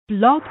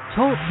Blog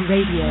Talk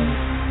Radio.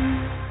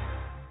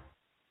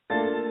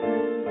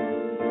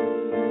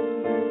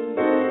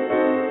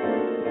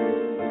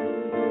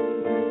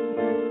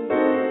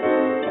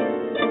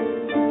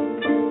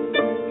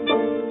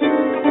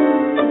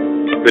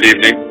 Good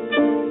evening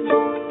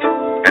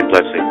and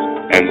blessings,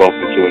 and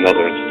welcome to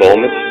another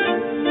installment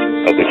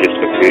of the Gist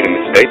of Freedom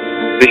Estate.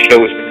 This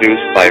show is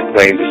produced by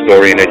acclaimed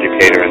historian,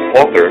 educator, and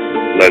author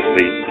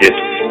Leslie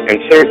Gist, and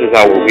serves as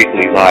our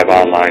weekly live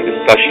online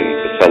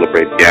discussion to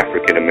celebrate the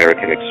African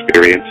American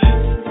experience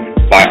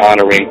by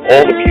honoring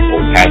all the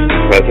people, past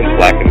and present,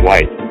 black and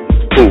white,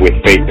 who, with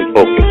faith and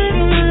focus,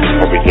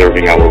 are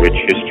preserving our rich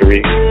history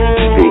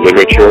through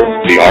literature,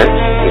 the arts,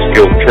 the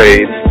skilled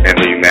trades, and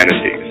the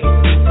humanities.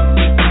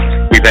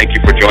 We thank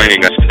you for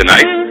joining us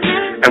tonight,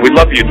 and we'd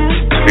love you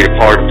to be a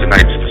part of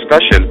tonight's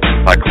discussion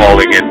by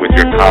calling in with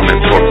your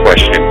comments or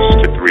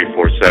questions to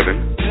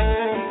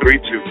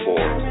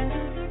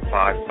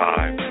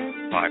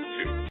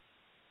 347-324-5552.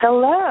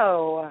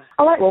 Hello.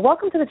 All right, well,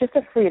 welcome to the Gist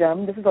of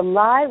Freedom. This is a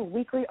live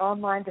weekly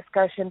online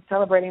discussion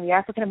celebrating the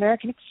African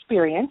American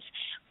experience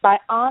by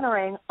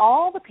honoring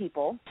all the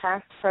people,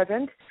 past,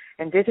 present,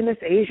 Indigenous,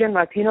 Asian,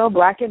 Latino,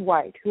 Black, and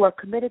white, who are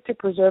committed to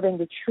preserving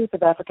the truth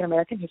of African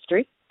American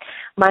history.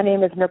 My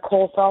name is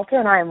Nikkole Salter,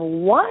 and I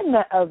am one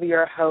of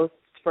your hosts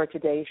for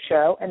today's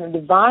show, and a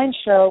divine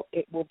show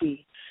it will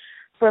be.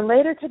 For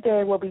later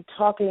today, we'll be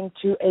talking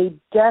to a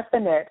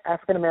definite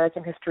African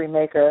American history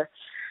maker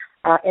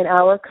in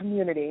our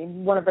community,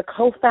 one of the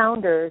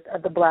co-founders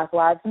of the Black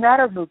Lives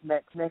Matter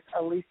movement, Miss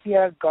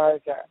Alicia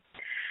Garza.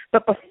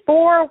 But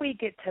before we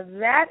get to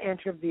that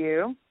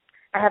interview,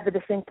 I have the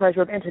distinct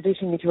pleasure of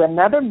introducing you to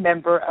another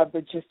member of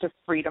the Gist of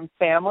Freedom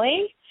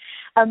family,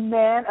 a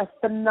man of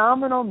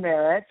phenomenal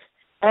merit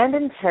and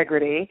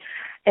integrity,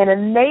 and a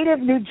native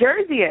New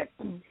Jerseyan.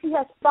 He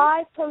has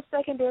 5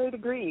 post-secondary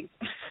degrees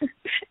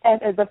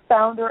and is the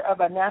founder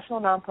of a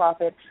national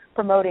nonprofit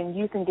promoting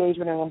youth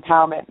engagement and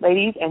empowerment.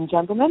 Ladies and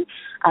gentlemen,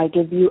 I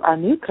give you our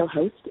new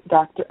co-host,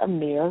 Dr.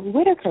 Amir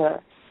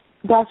Whitaker.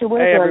 Dr.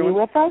 Whitaker, hey, are you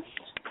with us?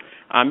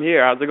 I'm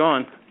here. How's it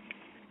going?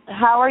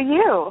 How are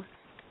you?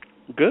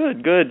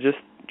 Good. Just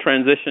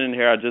transitioning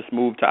here. I just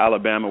moved to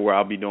Alabama where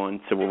I'll be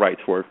doing civil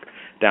rights work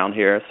down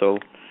here, so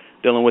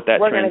dealing with that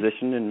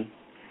transition.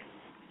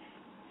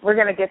 We're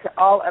going to get to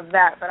all of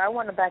that, but I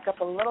want to back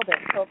up a little bit.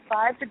 So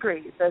 5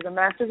 degrees. There's a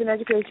master's in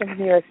education from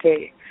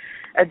USC,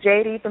 a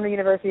JD from the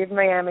University of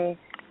Miami,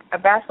 a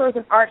bachelor's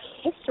in art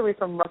history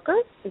from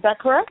Rutgers. Is that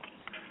correct?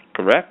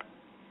 Correct.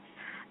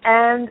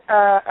 And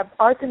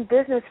arts and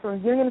business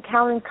from Union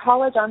County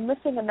College. I'm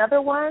missing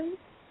another one.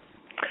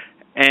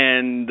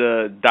 And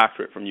the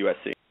doctorate from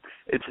USC.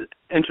 It's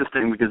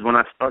interesting because when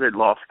I started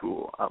law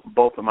school,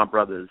 both of my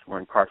brothers were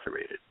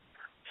incarcerated.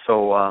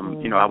 So,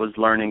 I was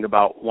learning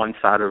about one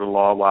side of the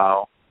law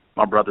while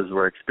my brothers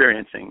were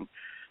experiencing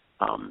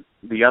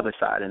the other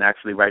side. And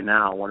actually right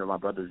now, one of my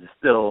brothers is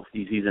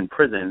he's in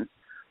prison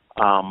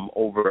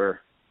over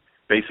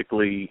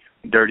basically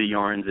dirty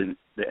urines and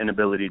the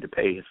inability to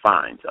pay his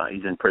fines.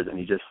 He's in prison.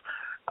 He just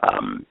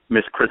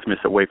missed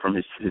Christmas away from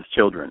his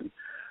children.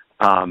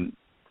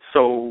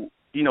 So,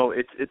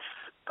 it's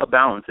a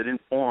balance. It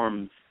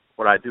informs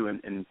what I do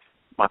and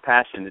my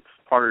passion. It's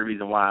part of the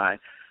reason why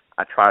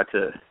I try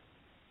to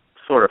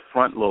sort of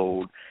front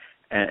load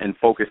and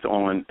focus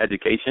on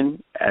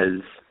education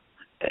and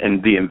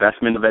the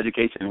investment of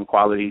education in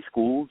quality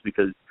schools,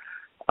 because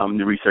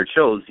the research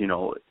shows,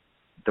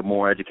 the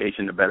more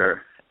education, the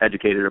better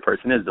educated a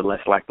person is, the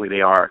less likely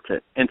they are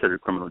to enter the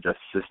criminal justice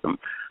system,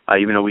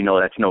 even though we know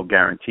that's no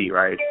guarantee,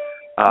 right?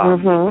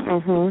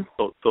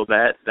 So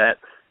that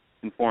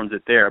informs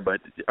it there.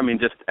 But,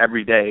 just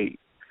every day,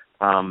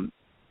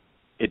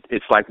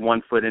 it's like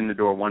 1 foot in the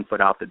door, 1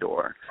 foot out the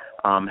door,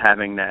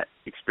 having that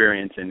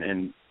experience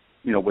and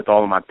with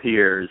all of my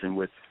peers and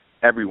with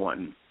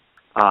everyone.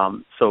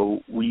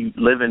 So we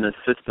live in a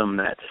system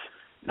that's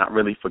not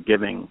really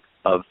forgiving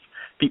of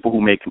people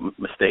who make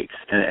mistakes.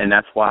 And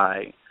that's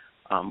why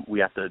we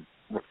have to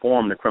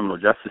reform the criminal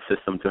justice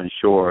system to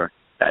ensure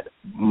that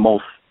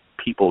most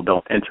people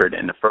don't enter it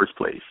in the first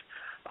place.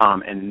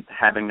 And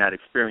having that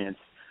experience,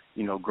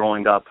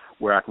 growing up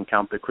where I can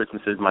count the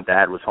Christmases my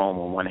dad was home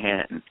on one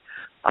hand,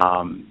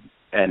 and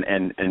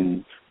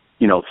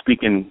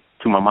speaking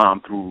to my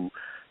mom through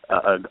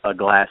a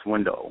glass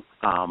window,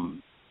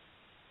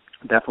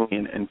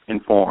 definitely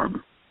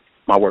inform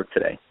my work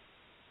today.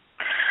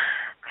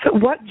 So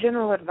what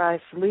general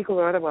advice, legal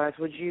or otherwise,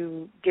 would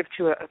you give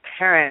to a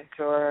parent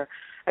or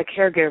a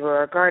caregiver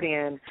or a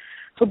guardian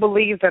who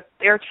believes that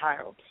their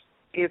child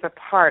is a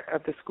part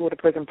of the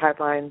school-to-prison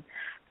pipeline?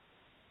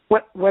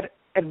 What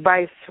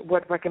advice,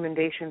 what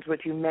recommendations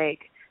would you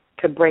make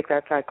to break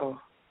that cycle?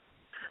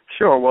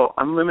 Sure. Well,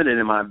 I'm limited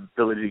in my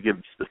ability to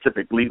give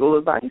specific legal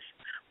advice,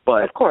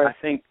 but of course. I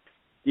think,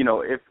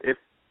 if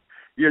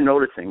you're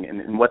noticing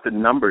and what the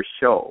numbers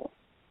show,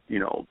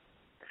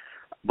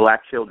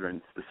 black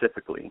children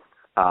specifically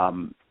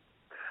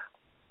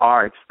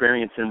are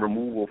experiencing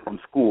removal from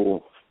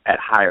school at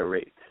higher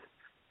rates,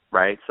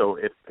 right? So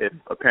if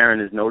a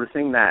parent is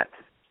noticing that,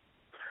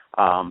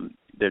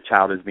 their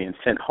child is being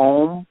sent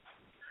home,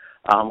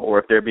 or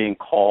if they're being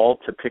called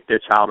to pick their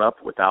child up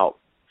without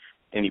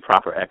any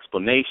proper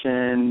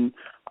explanation,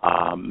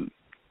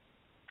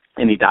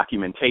 any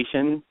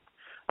documentation,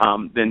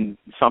 then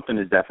something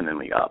is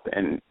definitely up.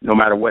 And no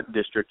matter what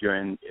district you're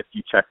in, if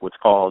you check what's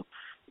called,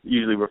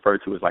 usually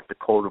referred to as like the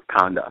code of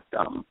conduct,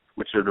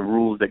 which are the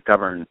rules that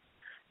govern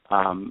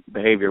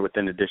behavior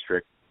within the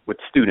district with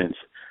students,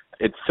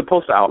 it's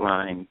supposed to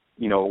outline,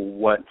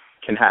 what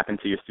can happen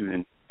to your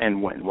student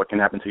and when, what can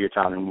happen to your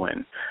child and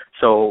when.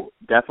 So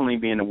definitely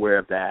being aware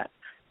of that.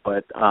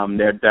 But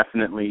there are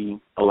definitely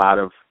a lot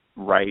of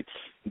rights,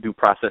 due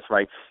process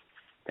rights,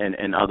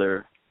 and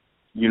other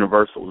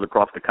universals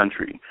across the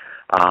country.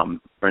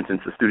 For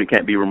instance, a student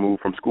can't be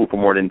removed from school for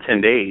more than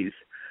 10 days.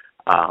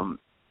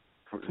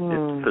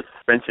 It's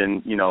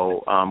suspension,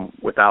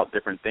 without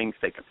different things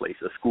taking place.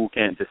 A school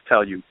can't just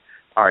tell you,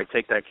 all right,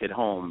 take that kid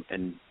home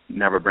and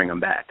never bring them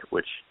back,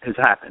 which has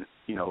happened.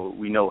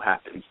 We know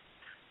happens.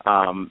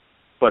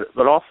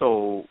 But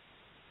also,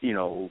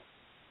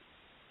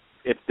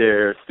 if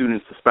they're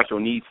students, a special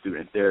needs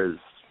student, there's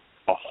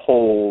a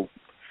whole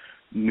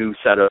new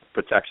set of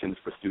protections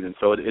for students.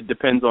 So it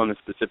depends on the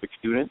specific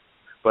student,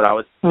 but I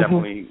would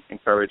definitely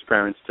encourage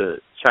parents to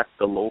check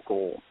the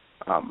local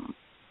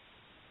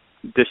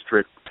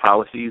district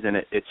policies, and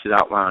it should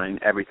outline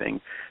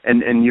everything.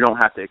 And you don't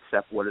have to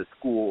accept what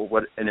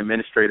what an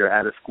administrator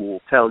at a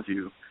school tells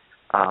you.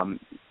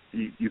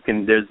 You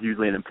can. There's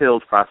usually an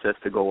appeals process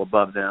to go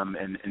above them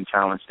and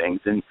challenge things.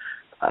 And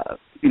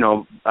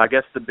I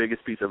guess the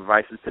biggest piece of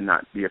advice is to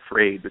not be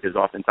afraid, because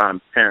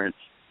oftentimes parents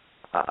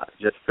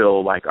just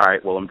feel like, all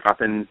right, well, I'm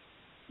dropping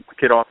the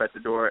kid off at the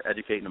door,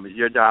 educating them is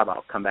your job.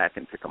 I'll come back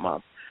and pick them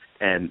up.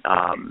 And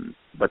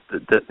but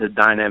the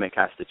dynamic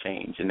has to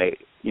change, and they,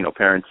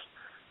 parents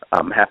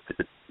have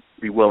to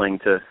be willing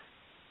to,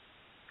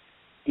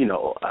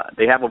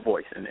 they have a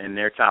voice, and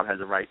their child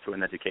has a right to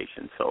an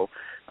education. So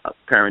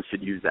parents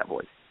should use that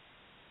voice.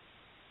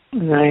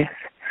 Nice.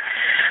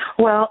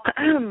 Well,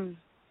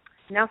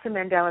 Nelson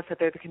Mandela said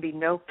there can be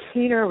no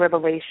keener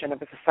revelation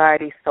of a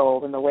society's soul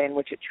than the way in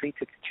which it treats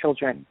its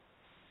children.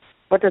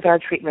 What does our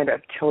treatment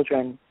of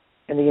children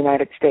in the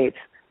United States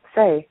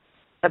say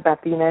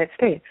about the United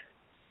States?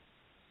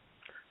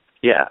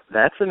 Yeah,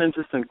 that's an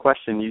interesting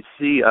question. You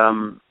see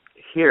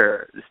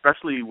here,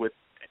 especially with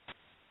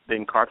the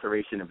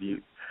incarceration of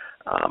youth,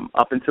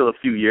 up until a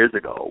few years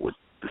ago with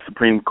the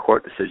Supreme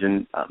Court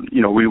decision,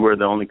 we were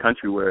the only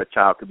country where a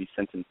child could be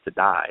sentenced to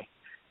die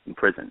in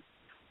prison.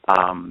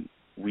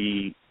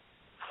 We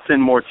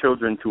send more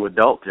children to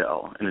adult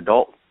jail and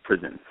adult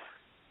prisons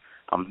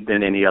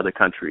than any other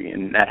country,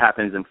 and that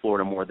happens in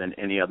Florida more than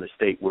any other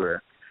state,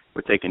 where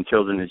we're taking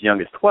children as young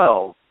as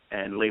 12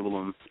 and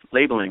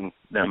labeling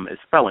them as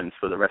felons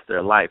for the rest of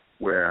their life,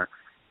 where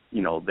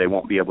they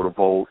won't be able to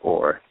vote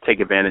or take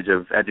advantage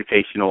of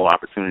educational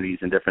opportunities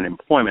and different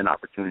employment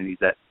opportunities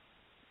that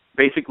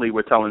basically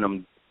we're telling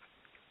them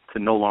to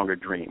no longer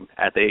dream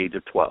at the age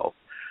of 12.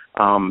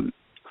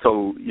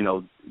 So,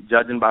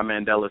 judging by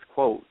Mandela's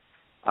quote,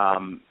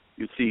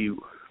 you see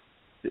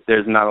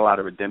there's not a lot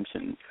of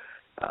redemption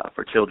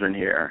for children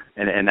here,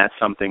 and that's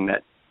something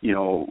that,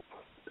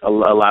 a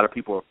lot of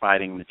people are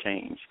fighting to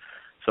change.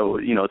 So,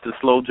 it's a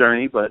slow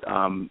journey, but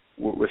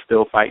we're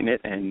still fighting it,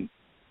 and,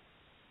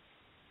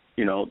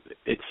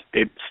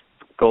 it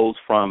goes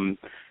from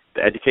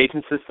the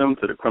education system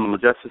to the criminal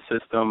justice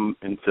system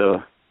and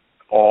to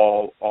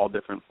all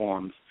different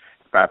forms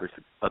of fabrics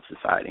of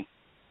society.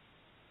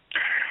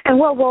 And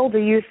what role do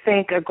you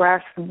think a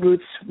grassroots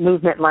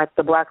movement like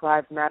the Black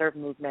Lives Matter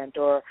movement,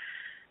 or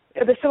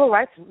the Civil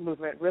Rights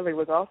movement really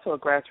was also a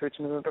grassroots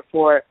movement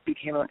before it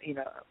became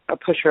a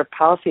pusher of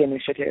policy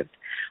initiatives?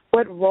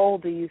 What role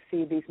do you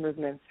see these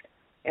movements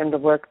in the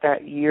work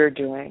that you're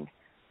doing?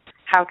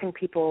 How can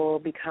people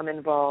become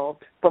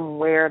involved from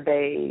where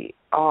they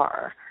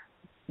are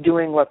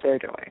doing what they're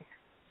doing?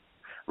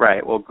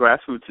 Right. Well,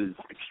 grassroots is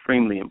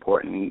extremely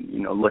important.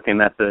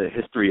 Looking at the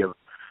history of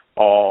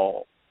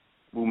all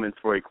movements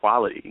for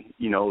equality,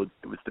 it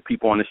was the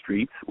people on the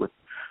streets with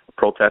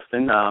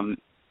protesting,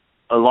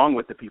 along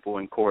with the people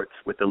in courts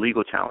with the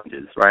legal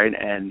challenges, right?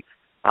 And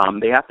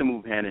they have to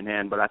move hand in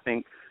hand, but I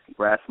think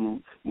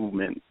grassroots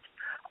movements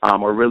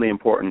are really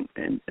important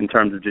in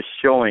terms of just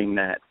showing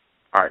that,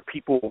 all right,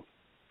 people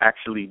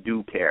actually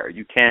do care.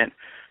 You can't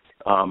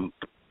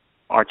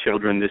our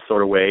children this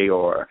sort of way,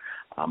 or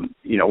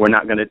we're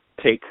not going to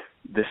take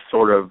this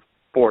sort of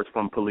force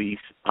from police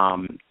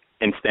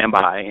and stand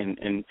by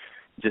and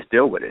just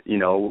deal with it.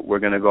 We're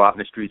going to go out in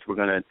the streets. We're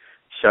going to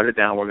shut it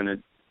down. We're going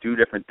to do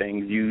different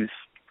things, use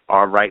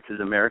our rights as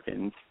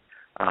Americans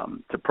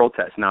to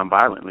protest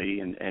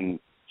nonviolently and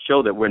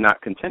show that we're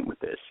not content with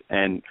this.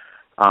 And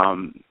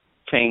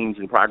change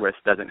and progress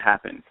doesn't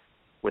happen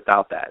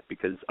without that,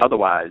 because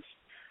otherwise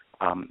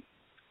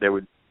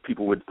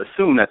people would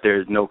assume that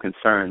there is no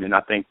concern. And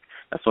I think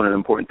that's one of the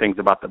important things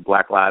about the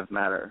Black Lives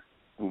Matter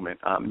movement.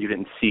 You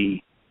didn't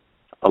see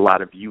a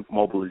lot of youth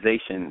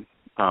mobilization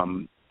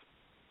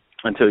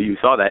until you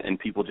saw that, and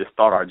people just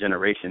thought our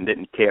generation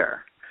didn't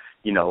care.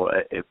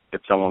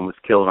 if someone was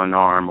killed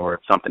unarmed or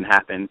if something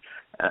happened,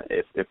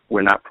 if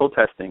we're not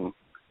protesting,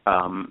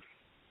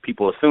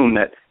 people assume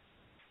that,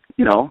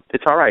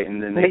 it's all right,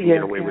 and then they can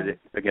get away with it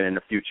again in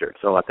the future.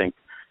 So I think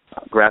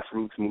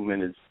grassroots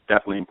movement is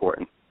definitely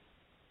important.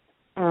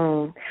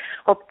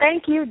 Well,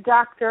 thank you,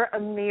 Dr.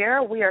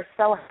 Amir. We are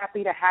so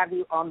happy to have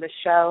you on the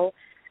show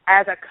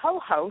as a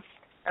co-host,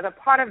 as a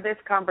part of this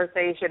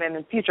conversation and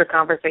in future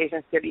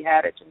conversations to be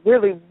had. It's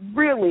really,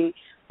 really,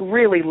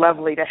 really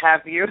lovely to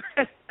have you.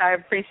 I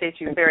appreciate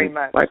you very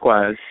much.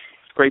 Likewise.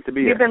 It's great to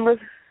be here.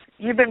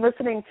 You've been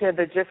listening to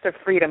The Gist of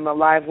Freedom, a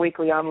live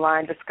weekly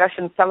online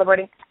discussion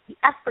celebrating the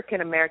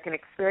African-American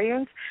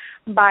experience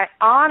by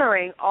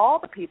honoring all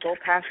the people,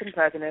 past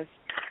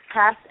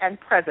and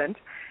present,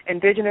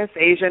 Indigenous,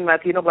 Asian,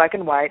 Latino, Black,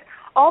 and white,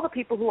 all the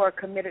people who are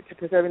committed to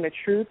preserving the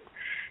truth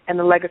and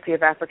the legacy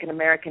of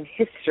African-American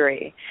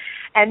history.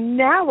 And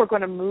now we're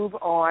going to move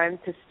on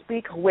to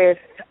speak with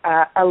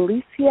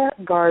Alicia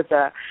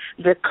Garza,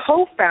 the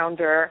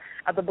co-founder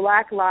of the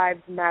Black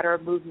Lives Matter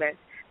movement,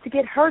 to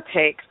get her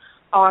take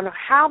on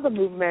how the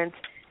movement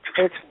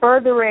is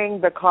furthering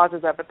the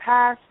causes of the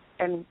past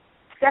and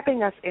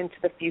stepping us into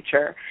the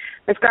future.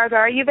 Ms. Garza,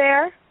 are you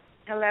there?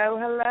 Hello,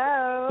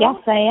 hello. Yes,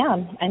 I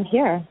am. I'm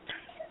here.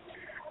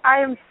 I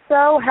am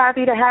so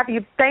happy to have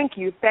you. Thank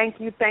you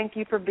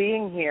for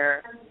being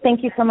here.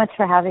 Thank you so much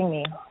for having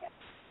me.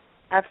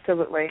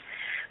 Absolutely.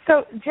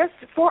 So just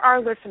for our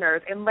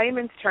listeners, in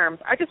layman's terms,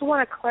 I just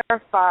want to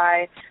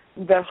clarify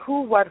the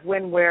who, what,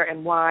 when, where,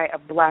 and why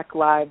of Black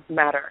Lives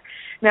Matter.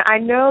 Now, I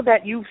know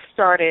that you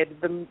started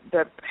the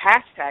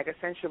hashtag,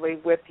 essentially,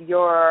 with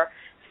your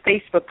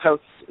Facebook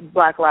post,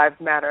 Black Lives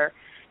Matter.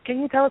 Can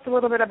you tell us a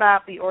little bit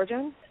about the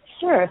origin?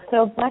 Sure.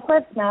 So Black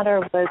Lives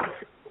Matter was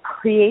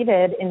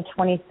created in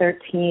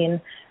 2013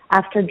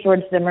 after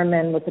George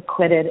Zimmerman was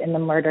acquitted in the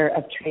murder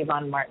of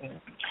Trayvon Martin.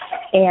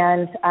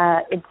 And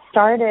it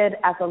started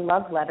as a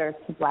love letter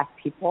to Black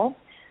people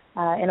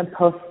in a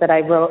post that I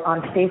wrote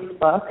on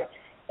Facebook.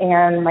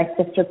 And my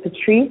sister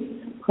Patrice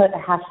put a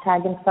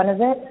hashtag in front of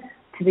it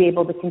to be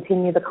able to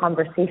continue the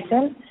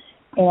conversation.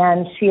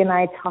 And she and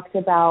I talked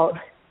about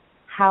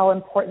how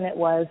important it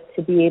was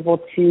to be able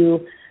to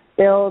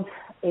build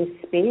a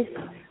space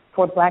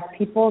for Black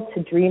people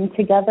to dream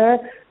together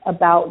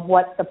about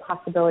what the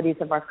possibilities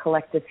of our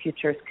collective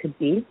futures could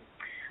be.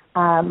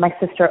 My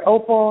sister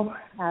Opal,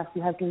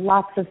 who has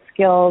lots of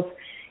skills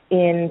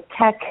in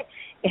tech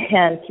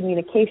and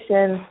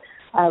communications,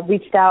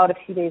 reached out a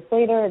few days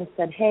later and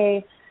said,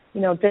 hey,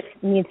 this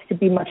needs to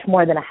be much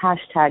more than a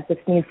hashtag. This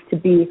needs to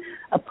be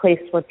a place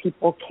where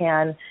people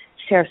can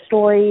share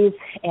stories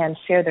and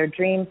share their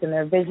dreams and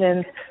their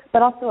visions,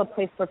 but also a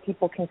place where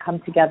people can come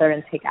together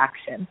and take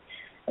action.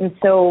 And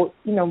so,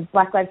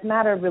 Black Lives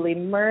Matter really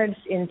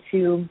merged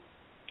into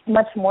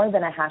much more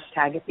than a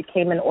hashtag. It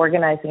became an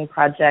organizing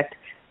project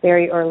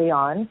very early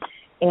on,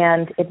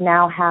 and it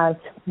now has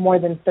more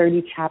than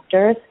 30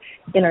 chapters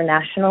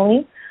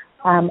internationally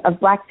of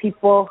Black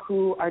people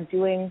who are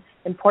doing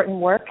important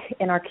work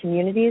in our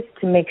communities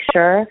to make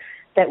sure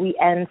that we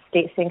end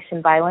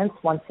state-sanctioned violence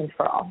once and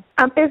for all.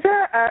 Is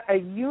there a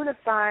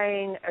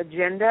unifying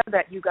agenda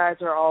that you guys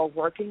are all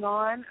working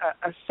on,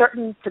 a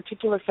certain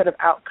particular set of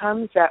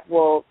outcomes that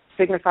will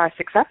signify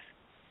success?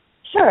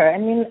 Sure.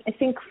 I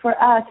think for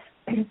us,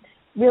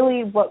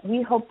 really what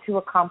we hope to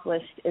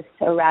accomplish is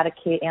to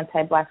eradicate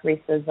anti-Black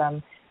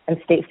racism and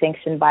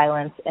state-sanctioned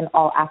violence in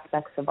all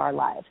aspects of our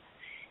lives.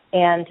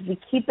 And we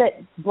keep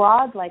it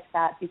broad like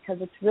that because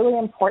it's really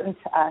important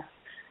to us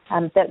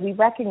that we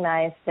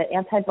recognize that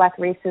anti-Black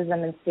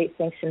racism and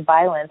state-sanctioned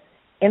violence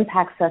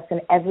impacts us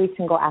in every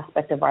single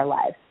aspect of our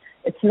lives.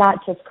 It's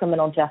not just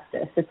criminal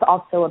justice. It's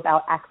also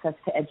about access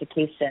to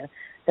education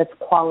that's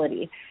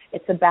quality.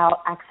 It's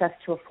about access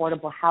to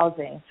affordable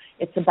housing.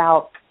 It's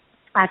about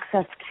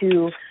access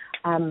to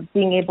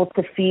being able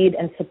to feed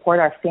and support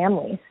our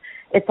families.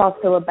 It's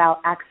also about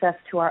access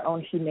to our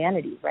own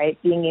humanity,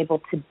 right? Being able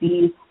to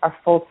be our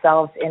full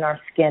selves in our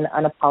skin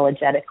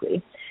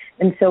unapologetically.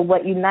 And so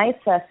what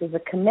unites us is a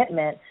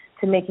commitment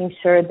to making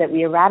sure that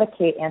we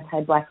eradicate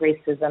anti-Black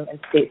racism and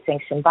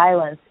state-sanctioned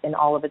violence in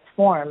all of its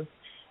forms.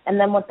 And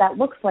then what that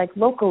looks like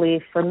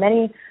locally for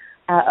many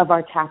of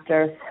our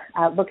chapters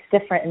looks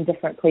different in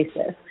different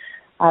places.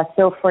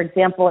 So, for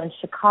example, in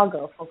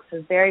Chicago, folks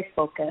are very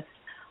focused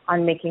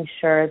on making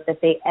sure that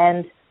they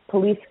end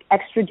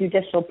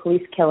extrajudicial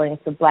police killings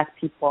of Black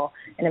people,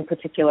 and in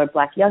particular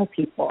Black young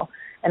people.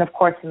 And of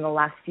course, in the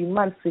last few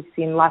months, we've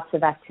seen lots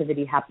of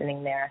activity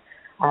happening there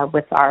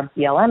with our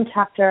BLM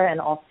chapter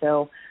and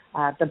also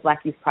the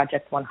Black Youth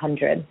Project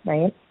 100,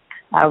 right,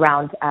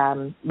 around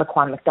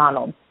Laquan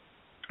McDonald.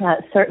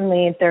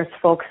 Certainly, there's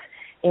folks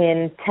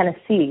in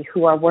Tennessee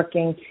who are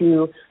working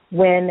to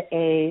win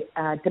a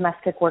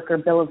domestic worker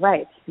Bill of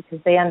Rights because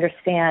they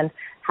understand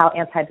how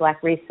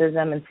anti-Black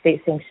racism and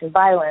state-sanctioned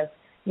violence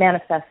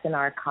manifests in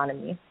our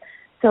economy.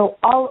 So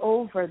all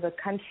over the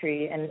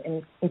country,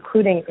 and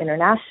including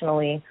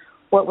internationally,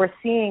 what we're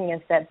seeing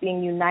is that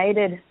being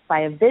united by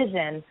a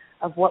vision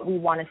of what we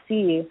want to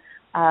see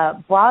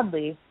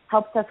broadly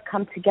helps us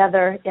come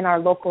together in our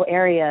local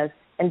areas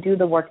and do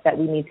the work that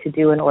we need to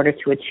do in order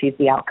to achieve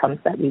the outcomes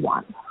that we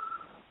want.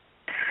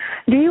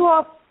 Do you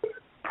all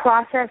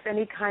process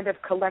any kind of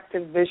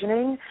collective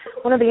visioning?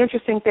 One of the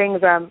interesting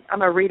things,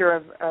 I'm a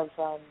reader of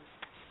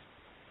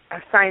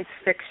science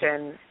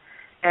fiction,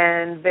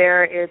 and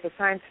there is a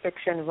science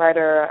fiction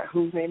writer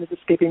whose name is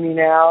escaping me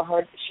now.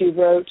 She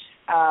wrote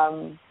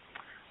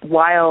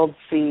Wild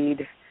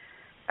Seed.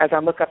 As I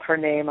look up her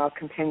name, I'll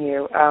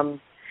continue.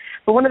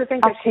 But one of the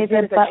things that she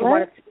did is that she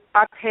wanted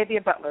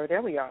Octavia Butler,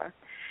 there we are.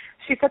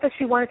 She said that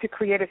she wanted to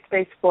create a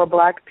space for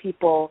Black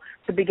people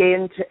to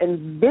begin to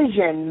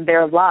envision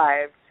their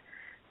lives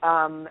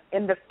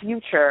in the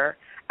future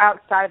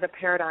outside of the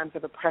paradigms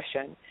of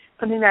oppression,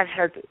 something that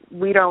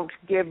we don't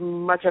give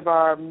much of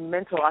our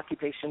mental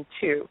occupation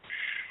to.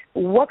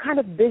 What kind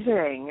of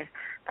visioning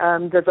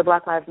does the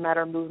Black Lives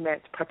Matter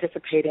movement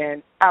participate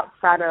in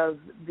outside of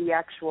the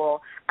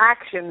actual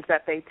actions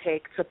that they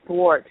take to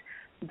thwart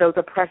those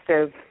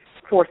oppressive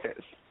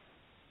forces?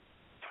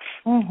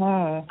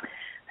 Mm-hmm.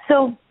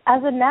 So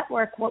as a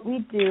network, what we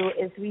do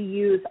is we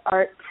use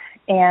art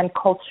and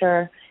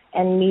culture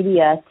and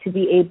media to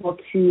be able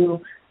to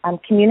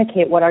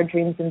communicate what our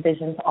dreams and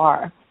visions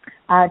are.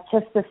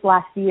 Just this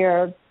last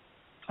year,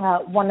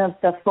 one of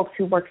the folks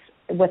who works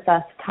with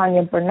us,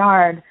 Tanya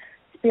Bernard,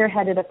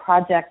 spearheaded a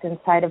project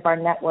inside of our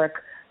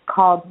network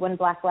called When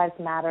Black Lives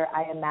Matter,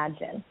 I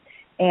Imagine.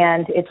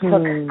 And it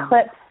took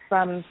clips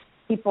from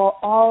people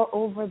all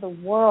over the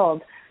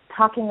world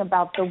talking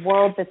about the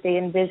world that they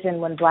envision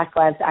when Black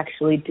lives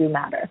actually do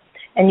matter.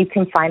 And you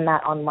can find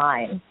that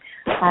online.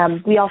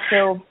 We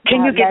also...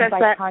 Can you give us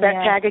that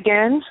tag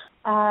again?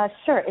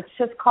 Sure. It's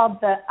just called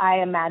the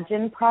I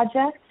Imagine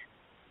Project.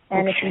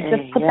 And if you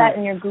just put that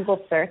in your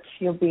Google search,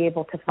 you'll be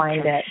able to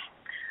find it.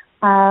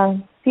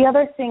 The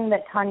other thing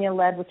that Tanya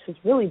led, which was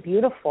really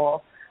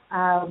beautiful,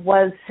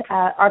 was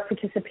our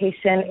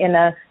participation in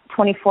a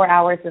 24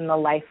 Hours in the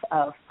Life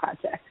of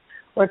project,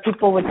 where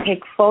people would take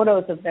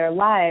photos of their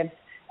lives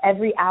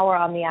every hour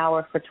on the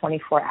hour for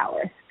 24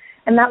 hours.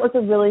 And that was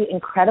a really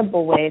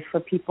incredible way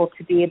for people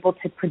to be able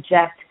to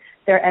project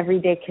their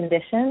everyday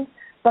conditions,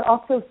 but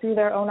also through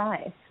their own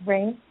eyes,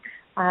 right?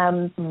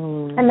 And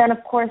then,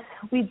 of course,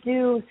 we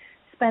do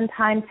spend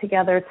time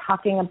together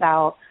talking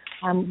about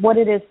what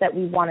it is that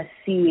we want to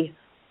see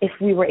if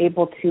we were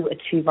able to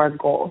achieve our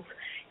goals.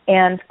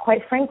 And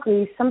quite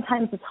frankly,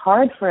 sometimes it's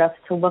hard for us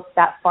to look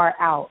that far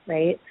out,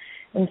 right?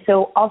 And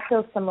so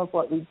also some of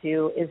what we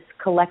do is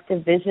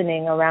collective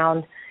visioning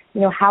around,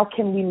 how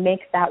can we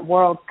make that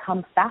world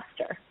come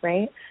faster,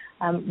 right?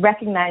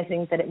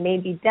 Recognizing that it may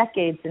be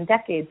decades and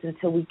decades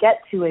until we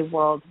get to a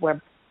world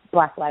where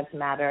Black Lives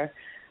Matter.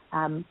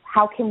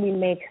 How can we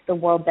make the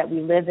world that we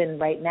live in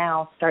right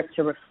now start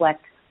to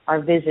reflect our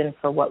vision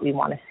for what we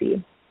want to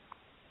see?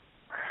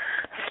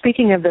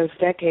 Speaking of those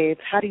decades,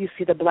 how do you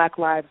see the Black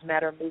Lives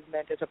Matter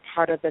movement as a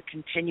part of the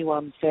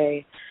continuum,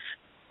 say,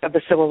 of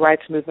the civil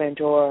rights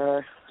movement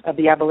or of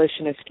the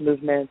abolitionist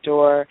movement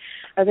or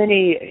of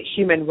any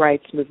human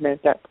rights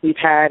movement that we've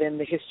had in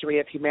the history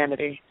of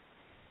humanity?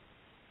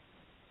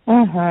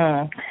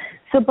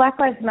 So Black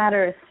Lives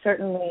Matter is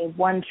certainly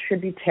one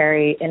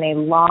tributary in a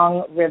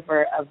long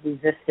river of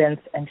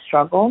resistance and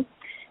struggle.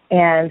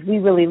 And we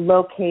really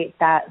locate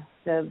that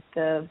the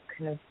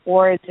kind of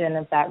origin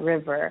of that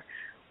river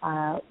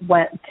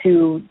went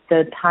to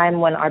the time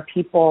when our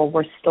people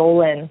were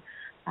stolen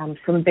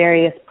from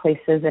various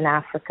places in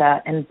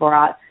Africa and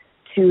brought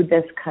to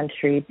this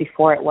country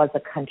before it was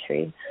a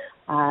country,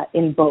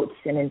 in boats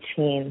and in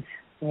chains,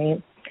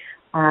 right?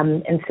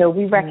 And so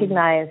we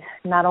recognize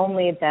not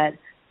only that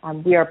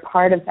we are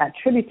part of that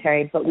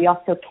tributary, but we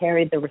also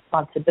carry the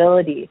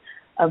responsibility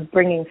of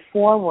bringing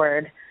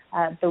forward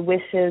the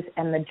wishes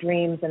and the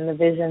dreams and the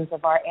visions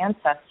of our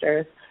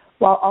ancestors,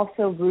 while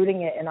also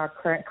rooting it in our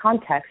current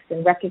context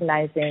and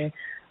recognizing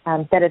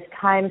that as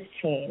times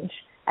change,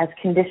 as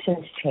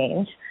conditions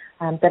change,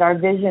 that our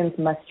visions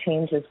must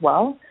change as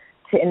well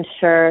to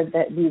ensure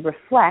that we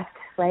reflect,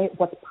 right,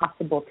 what's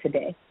possible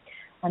today.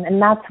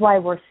 And that's why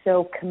we're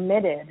so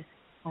committed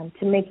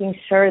to making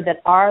sure that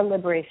our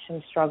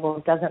liberation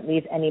struggle doesn't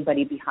leave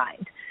anybody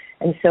behind.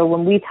 And so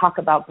when we talk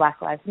about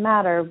Black Lives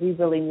Matter, we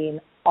really mean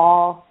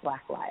all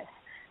Black lives.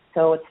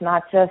 So it's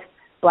not just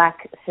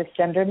Black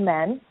cisgendered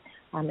men.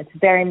 It's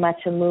very much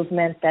a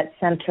movement that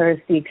centers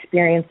the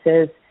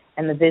experiences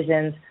and the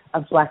visions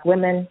of Black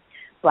women,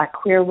 Black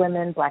queer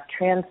women, Black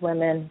trans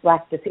women,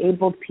 Black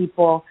disabled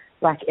people,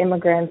 Black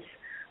immigrants,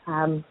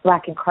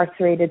 Black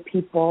incarcerated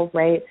people,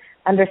 right?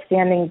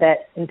 Understanding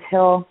that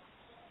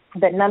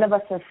that none of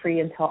us are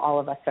free until all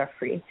of us are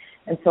free.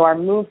 And so our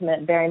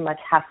movement very much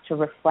has to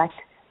reflect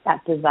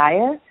that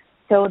desire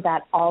so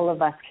that all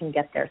of us can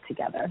get there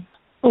together.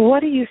 What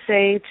do you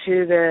say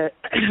to the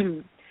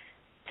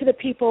to the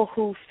people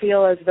who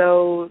feel as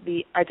though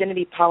the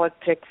identity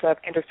politics of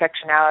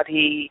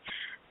intersectionality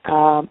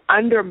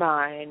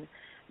undermine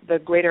the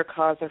greater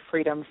cause of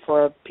freedom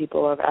for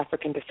people of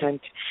African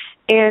descent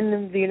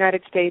in the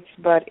United States,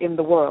 but in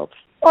the world?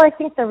 Well, I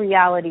think the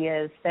reality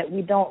is that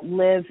we don't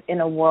live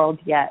in a world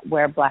yet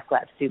where Black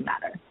lives do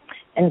matter.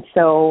 And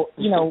so,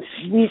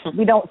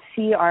 we don't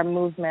see our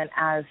movement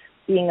as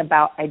being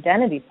about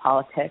identity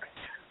politics.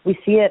 We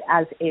see it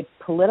as a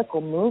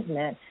political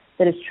movement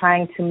that is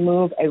trying to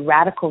move a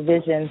radical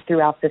vision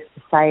throughout this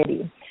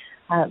society.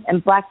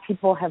 And Black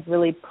people have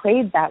really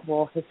played that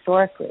role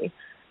historically.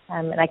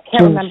 And I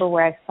can't remember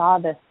where I saw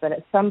this, but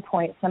at some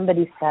point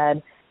somebody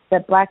said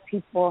that Black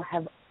people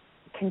have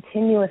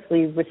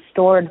continuously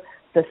restored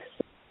the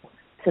soul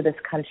to this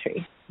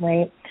country,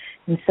 right?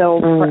 And so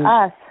for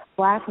us,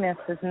 Blackness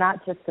is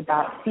not just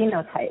about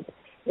phenotype.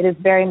 It is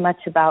very much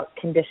about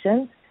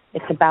conditions.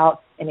 It's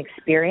about an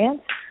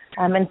experience,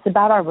 and it's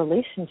about our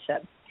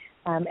relationship.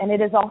 And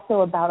it is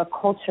also about a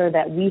culture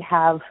that we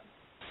have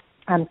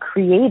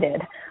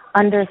created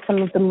under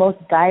some of the most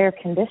dire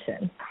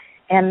conditions.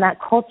 And that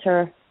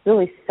culture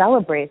really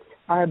celebrates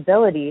our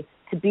ability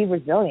to be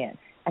resilient.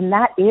 And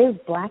that is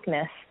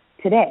Blackness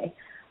today.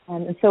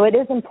 And so it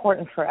is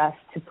important for us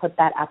to put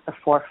that at the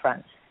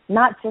forefront,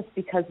 not just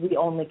because we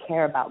only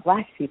care about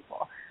Black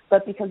people,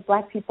 but because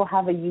Black people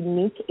have a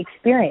unique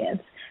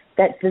experience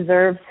that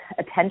deserves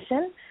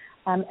attention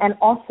and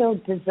also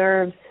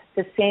deserves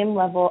the same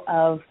level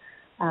of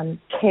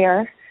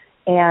care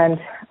and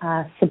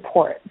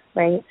support,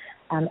 right,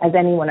 as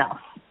anyone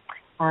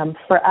else.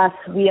 For us,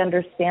 we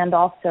understand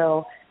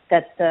also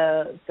that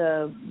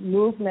the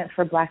movement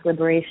for Black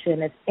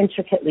liberation is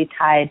intricately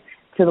tied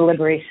to the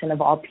liberation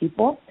of all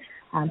people.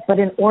 But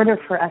in order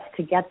for us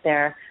to get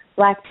there,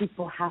 Black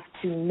people have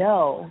to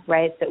know,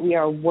 right, that we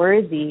are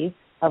worthy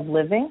of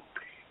living,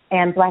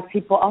 and Black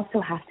people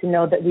also have to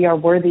know that we are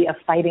worthy of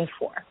fighting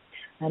for.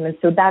 And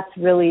so that's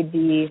really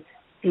the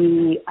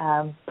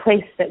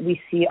place that we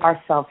see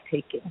ourselves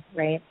taking,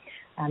 right?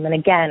 And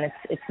again,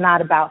 it's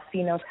not about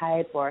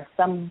phenotype or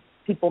some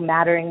people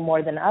mattering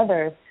more than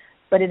others,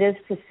 but it is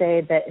to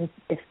say that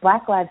if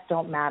Black lives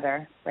don't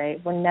matter,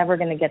 right, we're never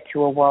going to get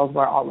to a world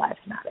where all lives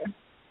matter.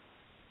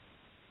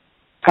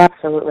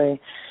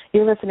 Absolutely.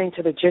 You're listening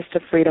to the Gist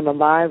of Freedom, a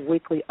live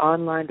weekly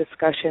online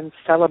discussion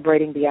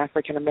celebrating the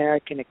African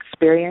American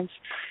experience.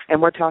 And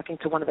we're talking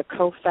to one of the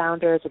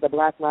co-founders of the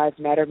Black Lives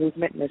Matter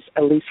movement, Ms.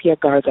 Alicia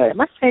Garza.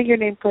 Am I saying your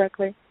name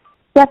correctly?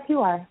 Yes,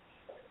 you are.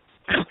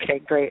 Okay,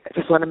 great. I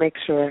just want to make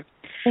sure.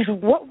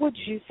 What would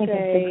you say?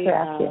 Thanks for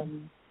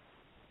asking.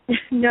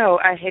 No,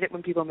 I hate it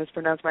when people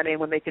mispronounce my name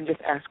when they can just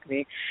ask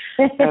me.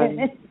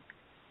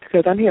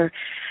 Because I'm here.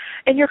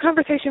 In your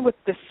conversation with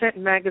Dissent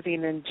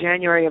magazine in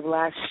January of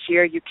last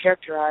year, you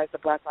characterized the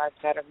Black Lives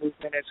Matter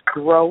movement as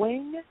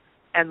growing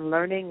and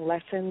learning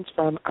lessons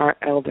from our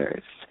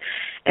elders.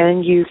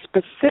 And you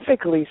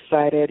specifically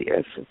cited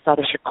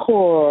Sada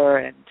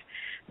Shakur and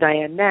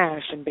Diane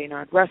Nash and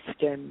Baynard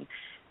Rustin.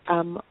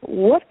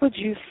 What would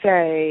you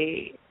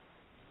say,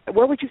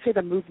 where would you say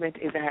the movement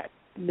is at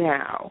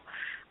now,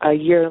 a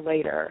year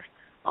later,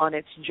 on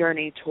its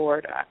journey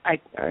toward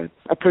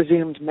a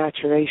presumed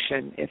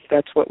maturation, if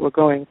that's what we're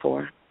going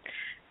for?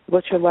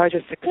 What's your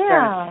largest success?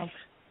 Yeah,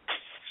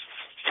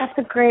 that's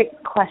a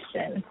great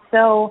question.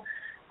 So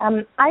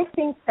I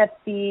think that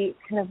the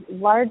kind of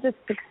largest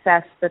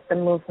success that the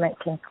movement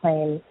can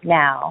claim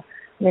now,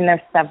 I mean, there's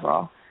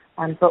several,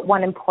 but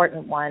one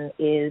important one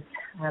is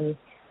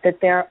that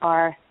there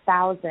are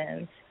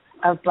thousands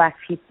of Black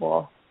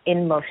people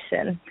in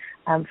motion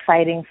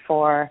fighting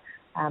for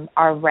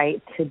our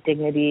right to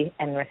dignity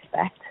and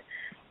respect.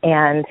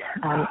 And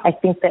I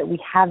think that we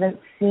haven't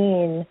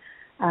seen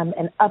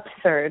an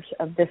upsurge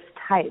of this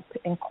type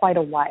in quite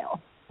a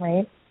while,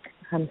 right?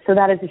 So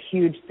that is a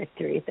huge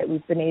victory that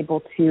we've been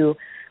able to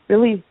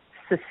really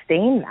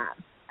sustain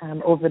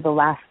that over the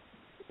last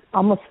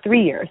almost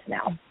 3 years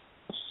now.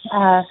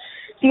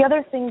 The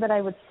other thing that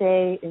I would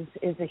say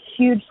is a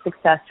huge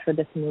success for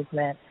this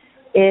movement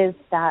is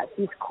that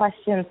these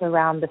questions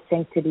around the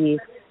sanctity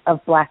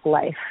of Black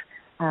life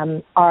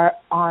are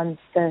on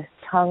the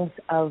tongues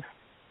of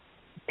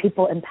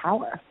people in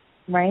power,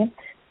 right?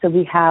 So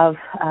we have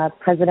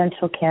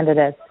presidential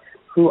candidates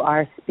who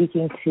are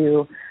speaking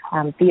to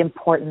the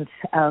importance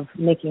of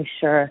making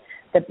sure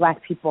that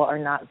Black people are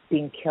not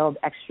being killed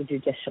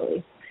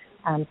extrajudicially.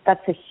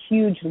 That's a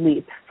huge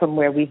leap from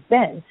where we've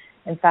been.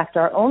 In fact,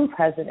 our own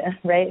president,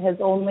 right, has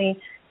only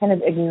kind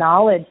of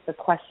acknowledged the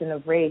question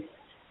of race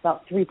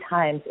about 3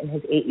 times in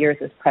his 8 years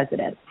as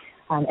president.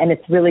 And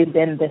it's really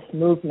been this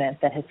movement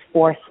that has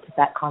forced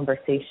that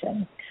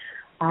conversation.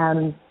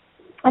 And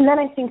then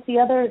I think the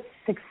other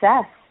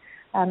success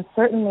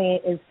certainly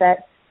is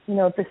that, you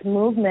know, this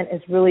movement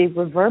is really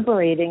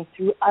reverberating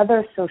through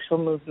other social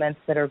movements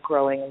that are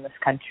growing in this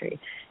country,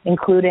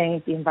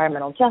 including the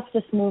environmental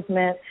justice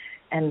movement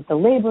and the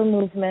labor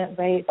movement,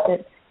 right,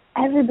 that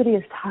everybody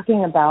is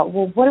talking about,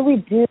 well, what do we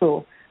do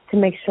to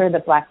make sure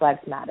that Black lives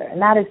matter? And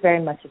that is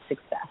very much a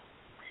success.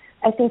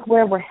 I think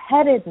where we're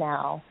headed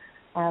now,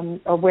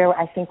 or where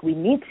I think we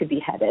need to be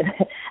headed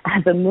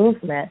as a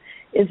movement,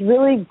 is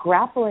really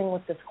grappling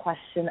with this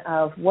question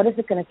of what is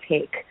it going to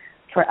take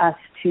for us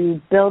to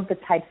build the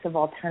types of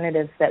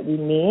alternatives that we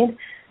need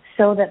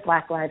so that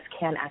Black lives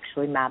can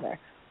actually matter.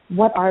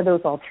 what are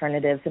those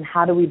alternatives and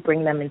how do we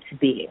bring them into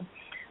being?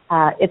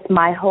 It's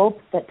my hope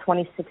that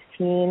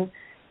 2016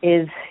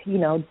 is,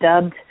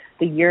 dubbed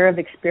the year of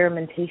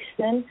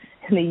experimentation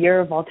and the year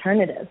of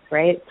alternatives,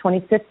 right?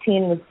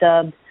 2015 was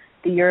dubbed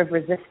the year of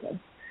resistance.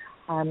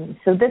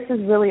 So this is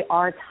really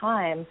our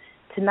time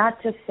to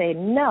not just say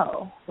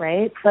no,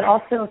 right, but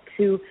also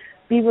to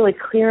be really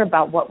clear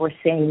about what we're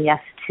saying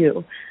yes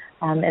to.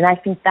 And I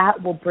think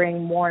that will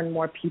bring more and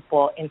more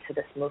people into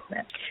this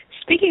movement.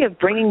 Speaking of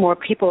bringing more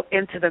people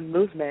into the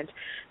movement,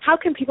 how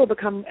can people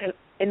become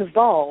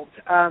involved?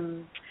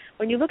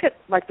 When you look at,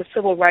 like, the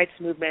civil rights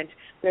movement,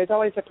 there's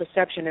always a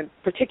perception, and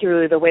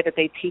particularly the way that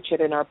they teach it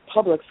in our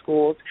public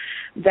schools,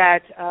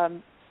 that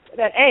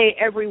A,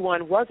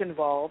 everyone was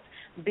involved,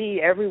 B,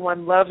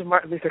 everyone loved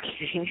Martin Luther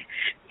King,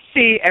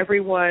 C,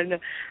 everyone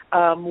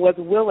was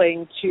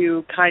willing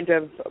to kind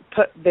of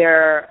put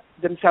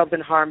themselves in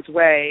harm's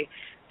way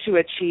to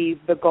achieve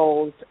the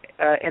goals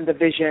and the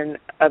vision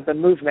of the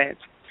movement.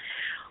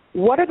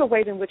 What are the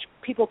ways in which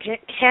people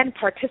can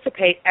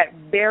participate at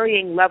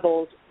varying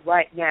levels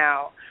right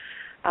now?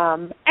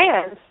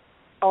 And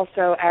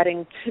also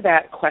adding to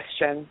that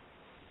question,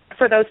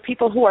 for those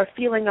people who are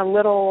feeling a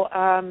little,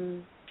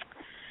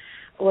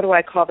 what do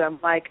I call them,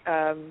 like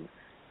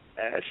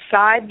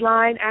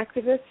sideline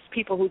activists,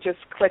 people who just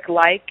click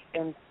like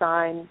and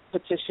sign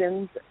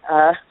petitions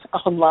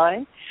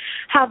online,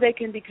 how they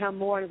can become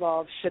more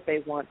involved should they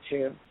want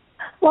to?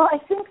 Well, I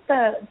think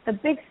the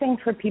big thing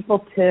for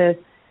people to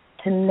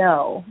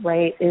know,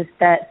 right, is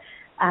that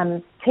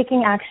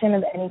taking action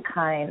of any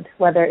kind,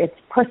 whether it's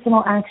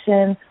personal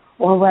action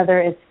or whether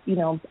it's,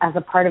 as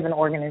a part of an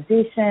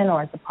organization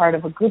or as a part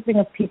of a grouping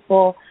of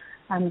people,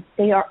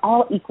 they are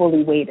all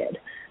equally weighted.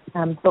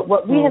 But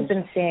what we have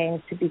been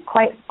saying, to be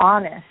quite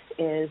honest,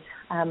 is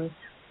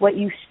what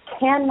you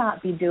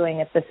cannot be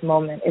doing at this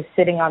moment is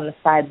sitting on the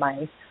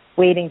sidelines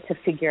waiting to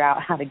figure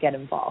out how to get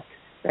involved,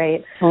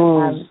 right?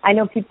 I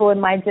know people in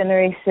my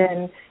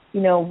generation,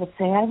 will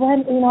say, I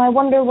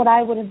wonder what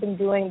I would have been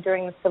doing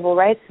during the civil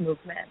rights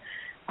movement.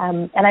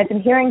 And I've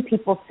been hearing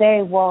people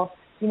say, well,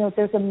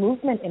 there's a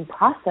movement in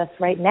process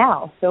right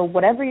now. So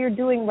whatever you're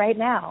doing right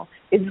now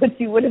is what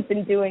you would have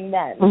been doing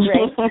then,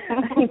 right?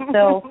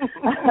 So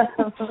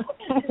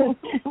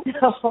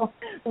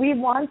we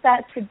want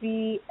that to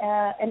be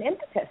an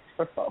impetus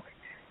for folks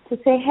to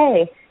say,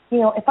 hey,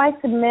 if I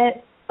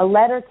submit a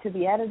letter to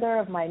the editor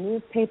of my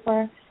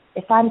newspaper,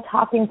 if I'm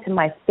talking to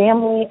my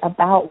family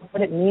about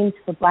what it means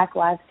for Black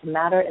lives to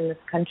matter in this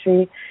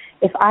country,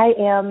 if I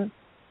am,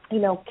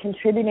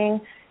 contributing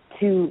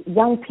to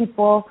young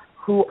people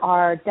who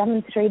are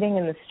demonstrating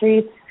in the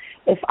streets,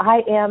 if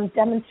I am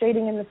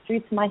demonstrating in the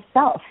streets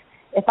myself,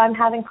 if I'm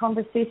having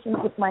conversations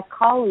with my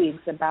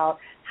colleagues about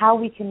how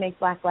we can make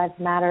Black lives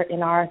matter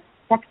in our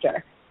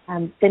sector,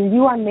 then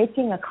you are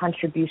making a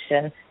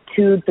contribution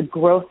to the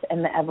growth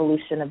and the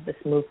evolution of this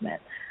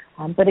movement.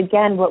 But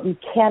again, what we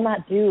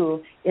cannot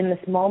do in this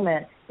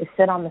moment is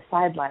sit on the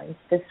sidelines.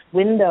 This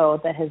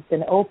window that has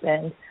been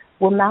opened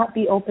will not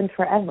be open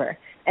forever.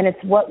 And it's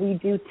what we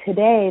do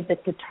today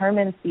that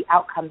determines the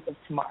outcomes of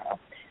tomorrow.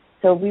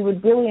 So we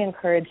would really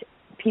encourage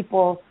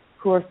people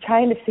who are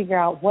trying to figure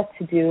out what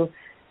to do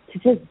to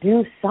just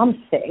do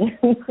something.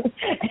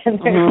 And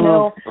there's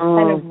no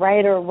kind of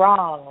right or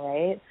wrong,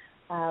 right?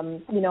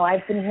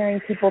 I've been hearing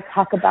people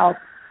talk about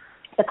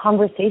the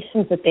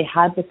conversations that they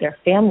had with their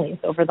families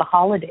over the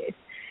holidays.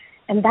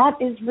 And that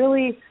is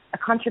really a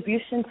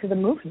contribution to the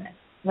movement,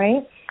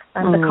 right?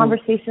 The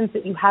conversations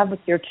that you have with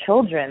your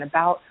children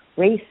about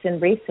race and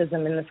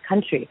racism in this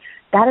country,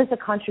 that is a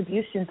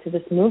contribution to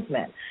this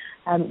movement.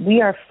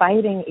 We are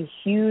fighting a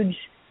huge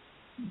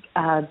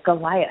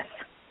Goliath,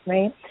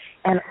 right?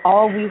 And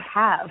all we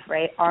have,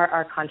 right, are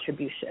our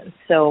contributions.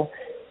 So,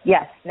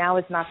 yes, now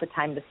is not the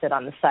time to sit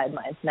on the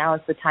sidelines. Now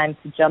is the time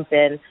to jump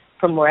in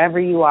from wherever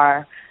you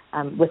are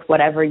with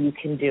whatever you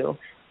can do.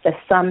 The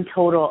sum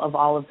total of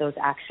all of those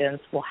actions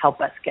will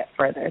help us get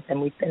further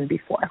than we've been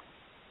before.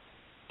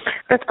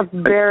 That's a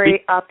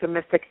very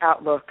optimistic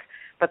outlook.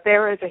 But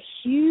there is a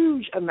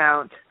huge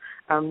amount,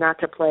 not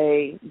to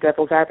play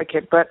devil's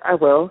advocate, but I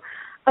will,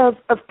 of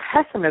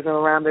pessimism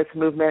around this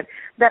movement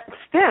that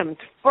stemmed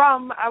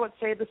from, I would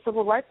say, the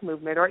civil rights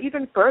movement, or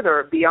even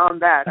further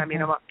beyond that. I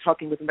mean, I'm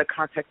talking within the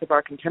context of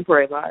our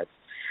contemporary lives.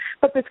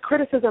 But this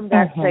criticism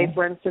that, say,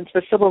 for instance,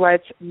 the civil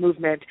rights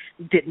movement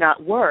did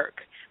not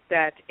work,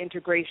 that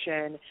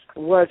integration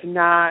was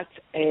not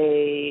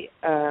a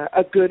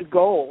good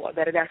goal,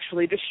 that it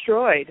actually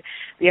destroyed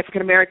the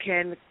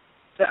African-American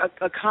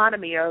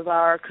economy of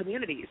our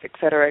communities, et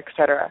cetera, et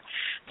cetera.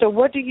 So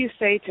what do you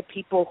say to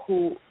people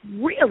who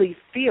really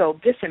feel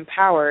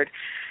disempowered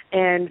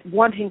and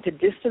wanting to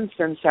distance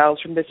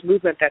themselves from this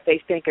movement that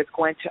they think is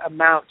going to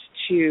amount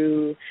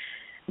to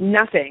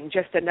nothing,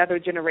 just another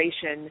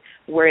generation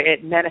where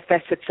it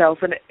manifests itself,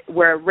 and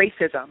where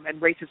racism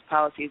and racist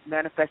policies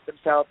manifest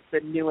themselves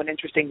in new and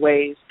interesting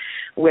ways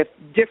with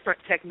different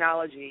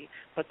technology,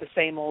 but the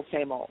same old,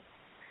 same old?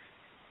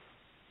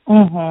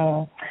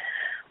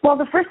 Well,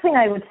 the first thing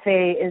I would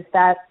say is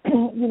that,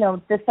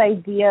 this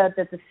idea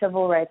that the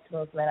civil rights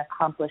movement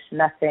accomplished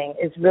nothing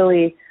is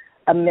really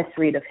a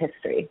misread of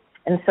history.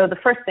 And so the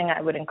first thing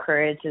I would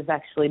encourage is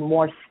actually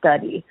more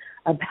study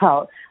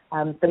about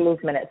the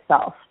movement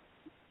itself.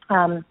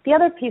 The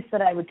other piece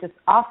that I would just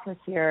offer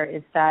here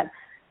is that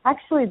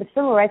actually the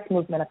civil rights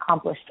movement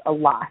accomplished a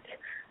lot.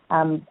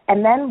 And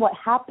then what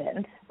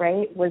happened,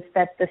 right, was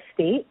that the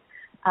state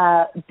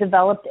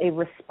developed a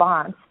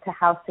response to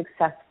how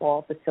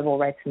successful the civil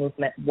rights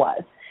movement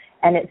was.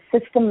 And it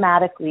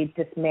systematically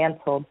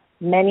dismantled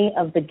many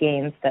of the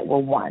gains that were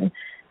won.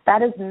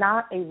 That is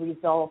not a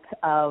result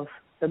of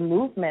the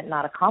movement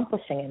not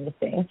accomplishing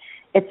anything.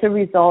 It's a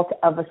result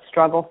of a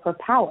struggle for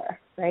power,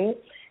 right?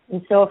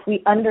 And so if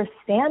we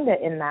understand it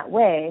in that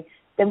way,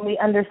 then we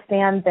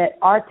understand that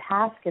our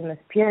task in this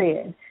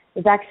period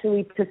is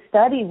actually to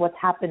study what's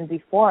happened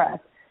before us,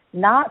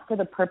 not for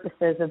the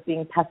purposes of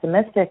being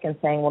pessimistic and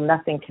saying, well,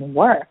 nothing can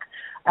work,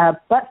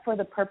 but for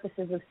the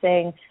purposes of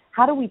saying,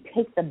 how do we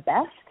take the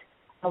best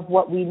of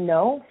what we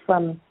know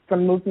from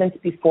movements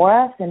before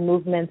us and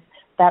movements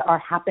that are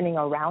happening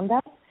around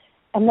us,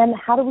 and then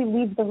how do we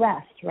leave the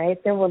rest,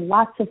 right? There were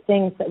lots of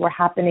things that were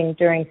happening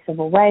during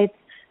civil rights,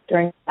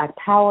 during Black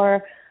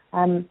Power,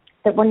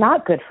 that were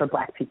not good for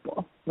Black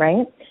people,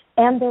 right?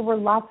 And there were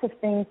lots of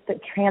things that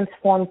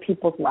transformed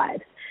people's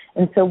lives.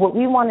 And so what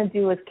we want to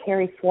do is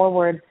carry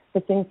forward the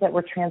things that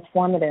were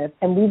transformative,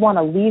 and we want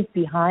to leave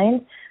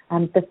behind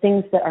the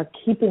things that are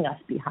keeping us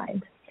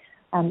behind.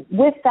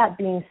 With that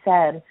being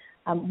said,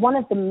 one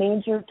of the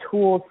major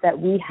tools that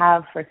we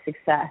have for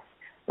success,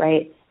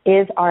 right,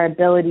 is our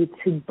ability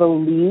to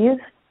believe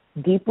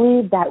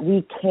deeply that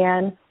we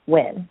can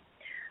win.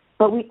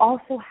 But we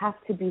also have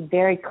to be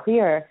very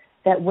clear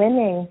that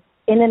winning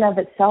in and of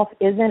itself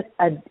isn't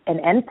an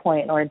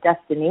endpoint or a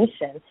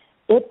destination.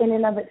 It in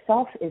and of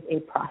itself is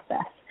a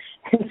process.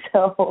 And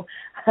so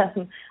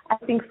I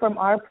think from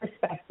our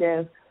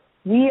perspective,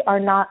 we are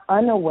not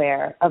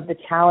unaware of the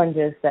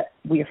challenges that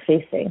we are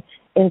facing,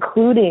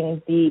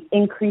 including the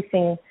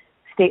increasing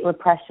state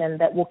repression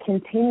that will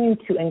continue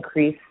to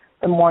increase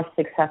the more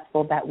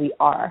successful that we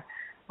are.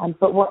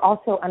 But we're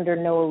also under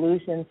no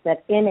illusions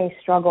that in a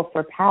struggle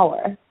for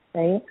power,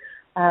 right,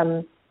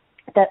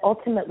 that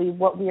ultimately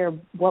what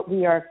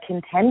we are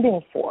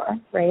contending for,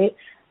 right,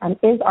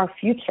 is our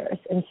futures.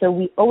 And so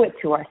we owe it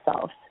to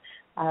ourselves,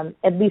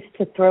 at least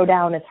to throw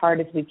down as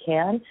hard as we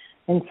can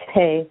and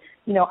say,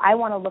 I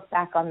want to look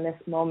back on this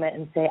moment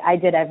and say, I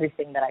did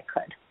everything that I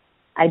could.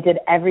 I did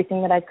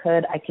everything that I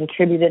could. I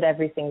contributed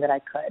everything that I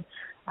could.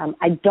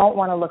 I don't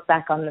want to look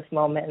back on this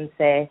moment and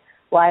say,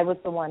 well, I was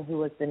the one who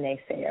was the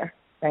naysayer,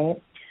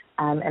 right?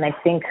 And I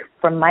think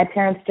from my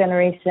parents'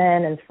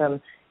 generation and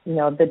from,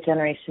 the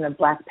generation of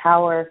Black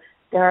Power,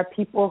 there are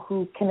people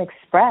who can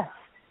express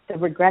the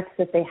regrets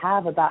that they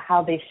have about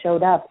how they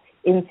showed up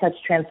in such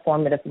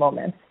transformative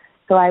moments.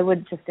 So I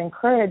would just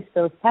encourage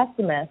those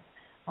pessimists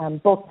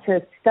both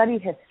to study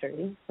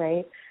history,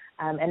 right,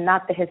 and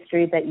not the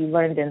history that you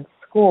learned in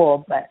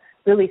school, but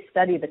really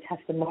study the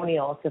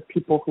testimonials of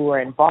people who were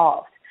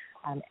involved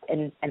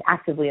and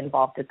actively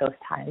involved at those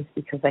times,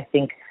 because I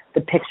think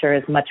the picture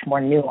is much more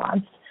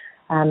nuanced.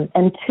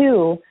 And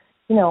two,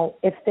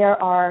 if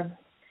there are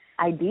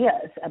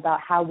ideas about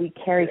how we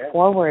carry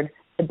forward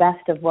the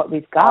best of what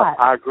we've got,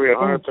 I agree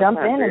 100%, then jump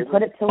in and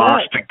put it to work.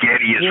 Our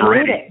spaghetti is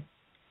ready.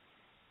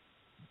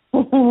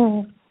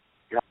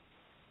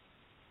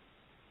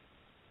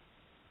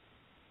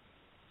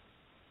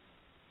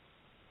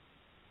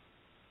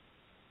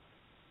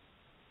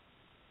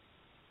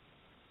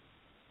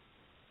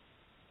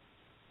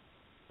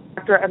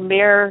 Dr.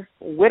 Amir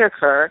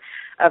Whitaker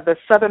of the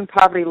Southern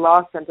Poverty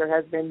Law Center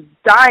has been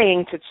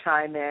dying to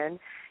chime in.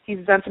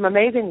 He's done some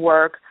amazing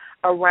work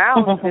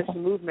around this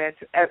movement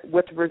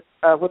with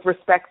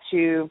respect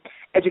to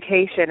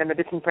education and the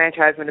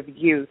disenfranchisement of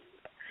youth.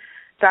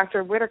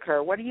 Dr.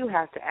 Whitaker, what do you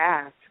have to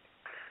ask?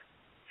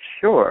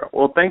 Sure.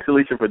 Well, thanks,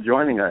 Alicia, for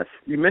joining us.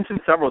 You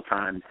mentioned several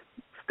times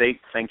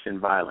state-sanctioned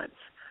violence,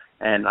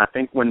 and I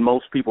think when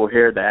most people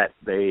hear that,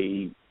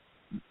 they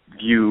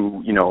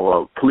view,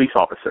 a police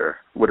officer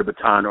with a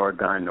baton or a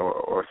gun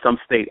or some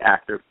state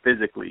actor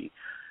physically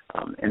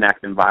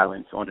enacting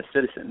violence on a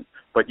citizen.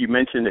 But you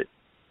mentioned it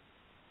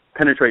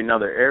penetrating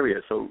other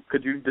areas. So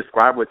could you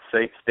describe what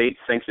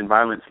state-sanctioned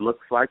violence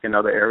looks like in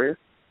other areas?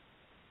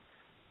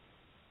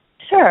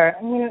 Sure.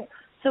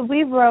 So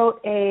we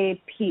wrote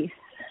a piece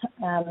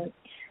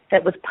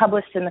that was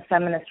published in the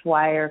Feminist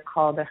Wire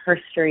called A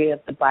Herstory of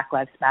the Black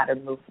Lives Matter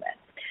Movement.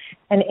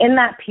 And in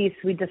that piece,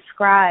 we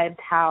described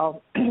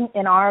how,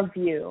 in our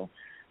view,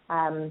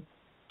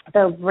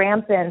 the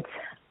rampant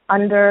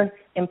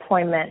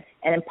underemployment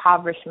and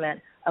impoverishment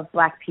of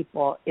Black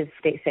people is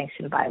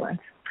state-sanctioned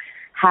violence.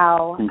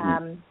 How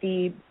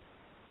the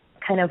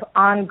kind of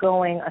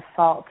ongoing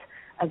assault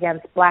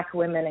against Black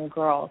women and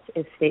girls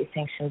is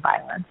state-sanctioned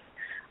violence.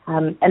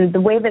 And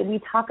the way that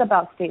we talk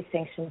about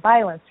state-sanctioned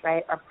violence,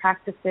 right, are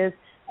practices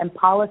and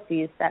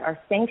policies that are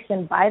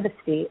sanctioned by the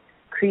state,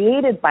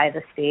 created by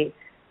the state,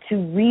 to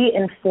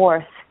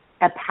reinforce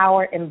a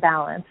power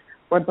imbalance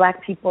where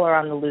Black people are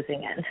on the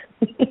losing end,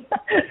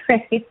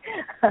 right?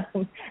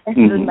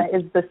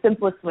 Is the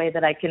simplest way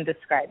that I can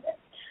describe it.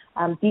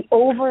 The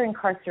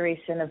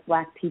over-incarceration of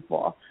Black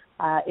people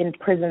in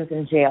prisons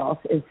and jails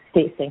is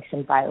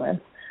state-sanctioned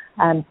violence.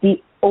 The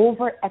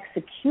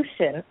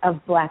over-execution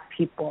of Black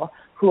people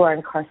who are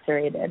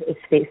incarcerated is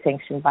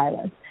state-sanctioned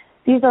violence.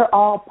 These are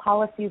all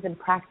policies and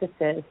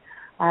practices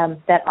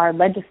that our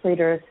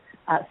legislators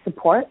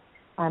support,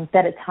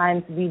 that at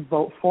times we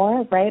vote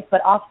for, right?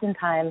 But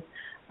oftentimes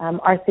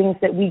are things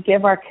that we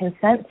give our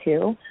consent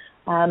to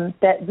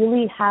that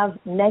really have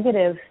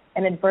negative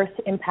and adverse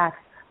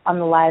impacts on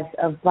the lives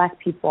of Black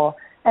people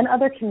and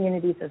other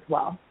communities as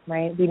well,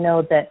 right? We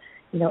know that,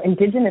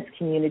 indigenous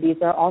communities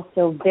are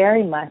also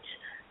very much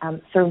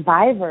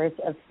survivors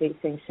of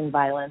state-sanctioned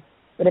violence,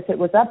 but if it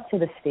was up to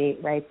the state,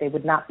 right, they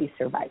would not be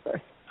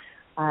survivors.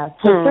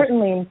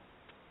 Certainly,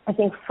 I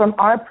think from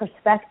our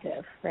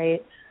perspective,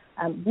 right,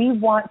 we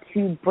want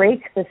to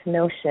break this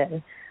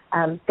notion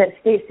that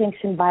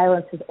state-sanctioned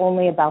violence is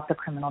only about the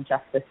criminal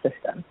justice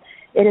system.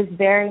 It is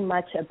very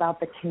much about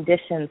the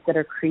conditions that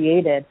are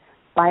created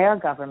by our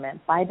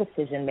government, by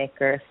decision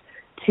makers,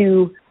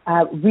 to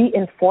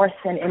reinforce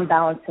an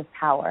imbalance of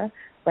power,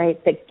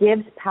 right, that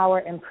gives power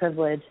and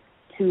privilege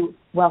to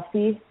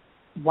wealthy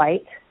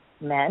white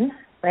men,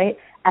 right,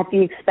 at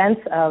the expense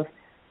of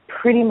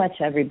pretty much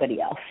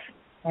everybody else,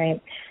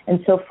 right? And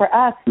so for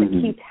us, the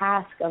key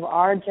task of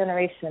our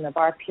generation, of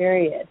our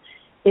period,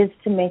 is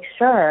to make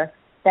sure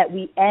that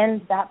we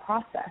end that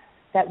process,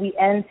 that we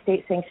end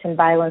state-sanctioned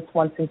violence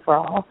once and for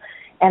all,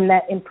 and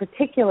that in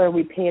particular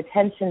we pay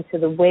attention to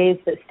the ways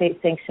that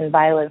state-sanctioned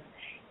violence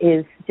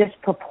is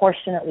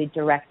disproportionately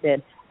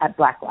directed at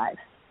Black lives.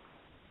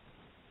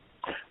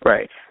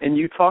 Right. And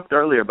you talked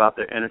earlier about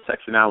the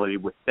intersectionality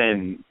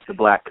within the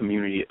Black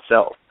community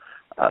itself.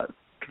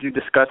 Could you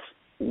discuss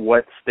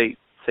what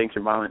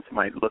state-sanctioned violence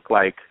might look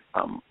like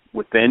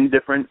within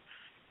different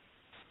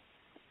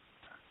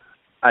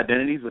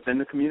identities within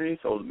the community,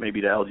 so maybe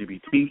the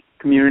LGBT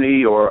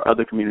community or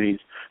other communities?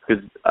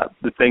 Because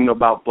the thing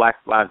about Black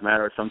Lives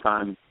Matter,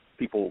 sometimes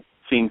people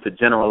seem to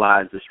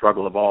generalize the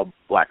struggle of all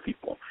Black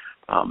people,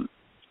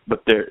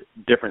 but they're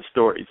different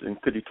stories.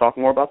 And could you talk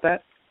more about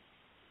that?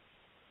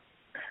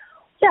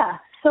 Yeah.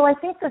 So I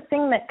think the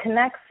thing that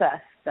connects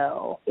us,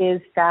 though,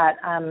 is that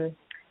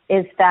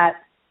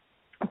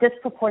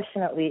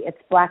disproportionately it's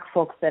Black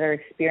folks that are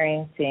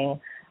experiencing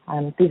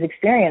these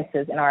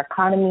experiences in our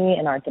economy,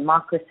 in our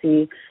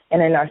democracy,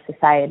 and in our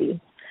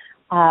society.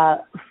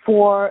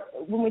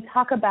 When we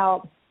talk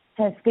about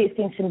kind of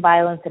state-sanctioned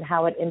violence and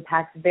how it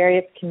impacts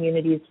various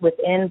communities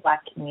within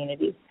Black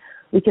communities,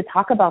 we could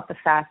talk about the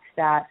fact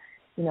that,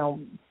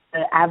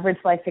 the average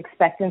life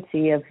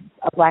expectancy of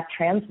a Black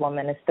trans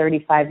woman is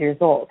 35 years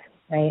old,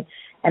 right?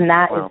 And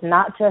that is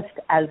not just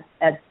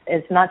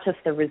it's not just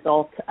the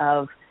result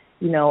of,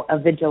 a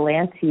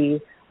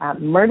vigilante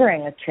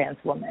murdering a trans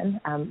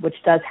woman, which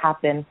does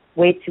happen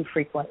way too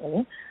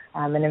frequently.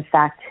 And in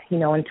fact, in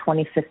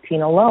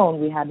 2015 alone,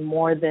 we had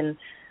more than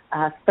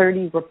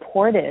 30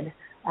 reported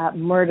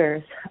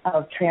murders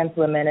of trans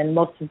women, and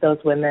most of those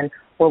women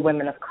were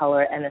women of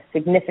color, and a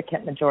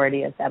significant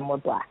majority of them were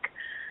Black.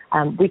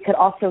 We could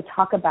also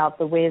talk about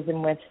the ways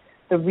in which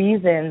the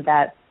reason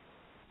that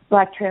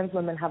Black trans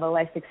women have a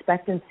life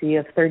expectancy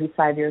of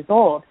 35 years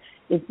old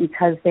is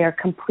because they are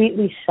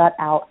completely shut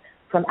out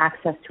from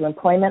access to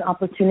employment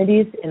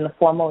opportunities in the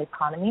formal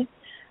economy,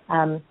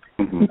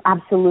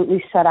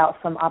 absolutely shut out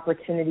from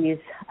opportunities,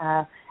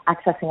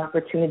 accessing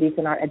opportunities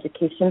in our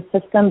education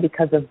system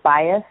because of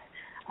bias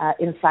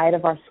inside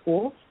of our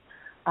schools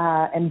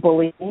and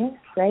bullying,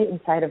 right,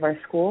 inside of our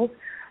schools.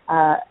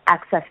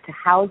 Access to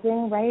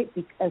housing, right,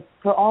 because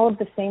for all of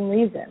the same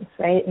reasons,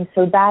 right? And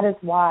so that is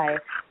why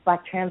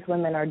Black trans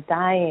women are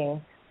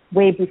dying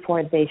way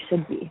before they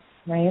should be,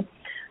 right?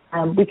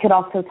 We could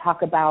also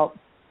talk about,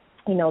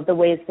 the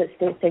ways that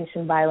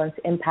state-sanctioned violence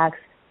impacts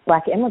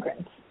Black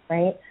immigrants,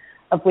 right,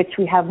 of which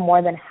we have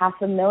more than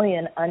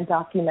 500,000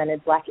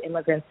 undocumented Black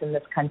immigrants in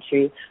this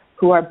country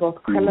who are both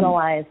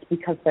criminalized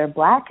because they're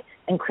Black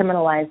and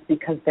criminalized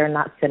because they're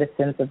not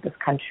citizens of this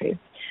country.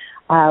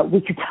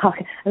 We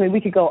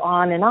could go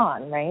on and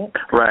on, right?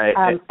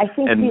 Right. I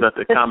think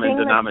the common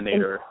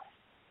denominator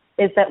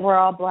is that we're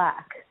all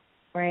Black,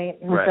 right?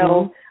 And right.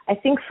 So I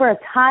think for a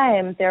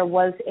time there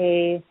was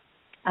a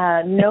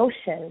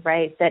notion,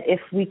 right, that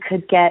if we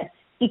could get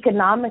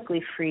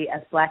economically free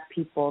as Black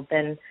people,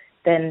 then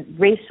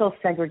racial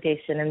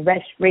segregation and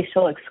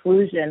racial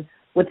exclusion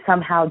would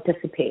somehow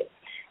dissipate.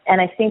 And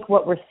I think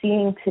what we're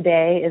seeing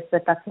today is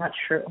that that's not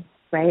true.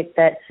 Right,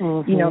 that,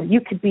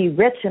 you could be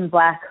rich and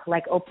Black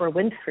like Oprah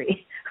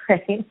Winfrey,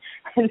 right,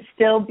 and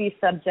still be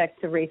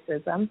subject to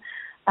racism.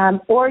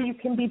 Or you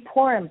can be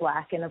poor and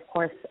Black and, of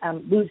course,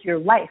 lose your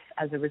life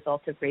as a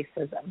result of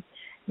racism.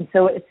 And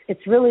so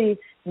it's really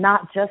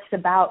not just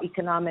about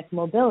economic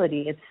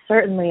mobility. It's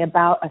certainly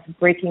about us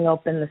breaking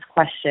open this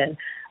question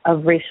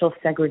of racial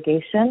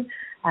segregation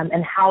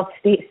and how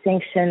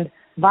state-sanctioned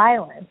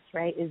violence,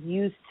 right, is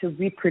used to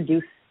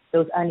reproduce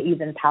those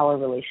uneven power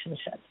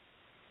relationships.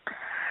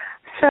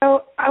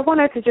 So I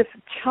wanted to just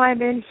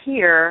chime in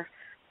here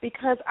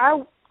because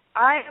I'm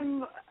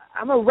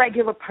a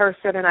regular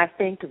person, and I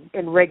think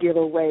in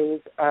regular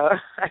ways. I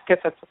guess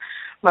that's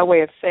my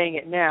way of saying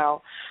it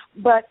now.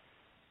 But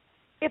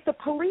if the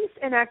police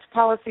enact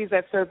policies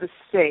that serve the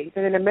state,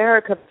 and in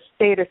America, the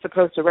state is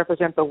supposed to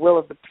represent the will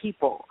of the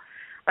people,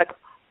 like,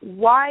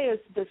 why is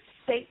the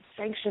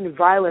state-sanctioned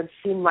violence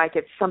seem like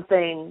it's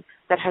something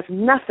that has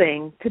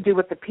nothing to do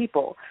with the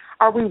people?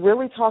 Are we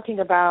really talking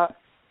about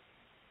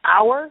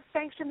our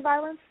sanctioned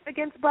violence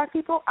against Black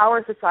people,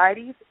 our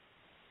society's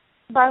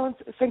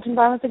sanctioned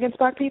violence against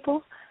Black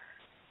people?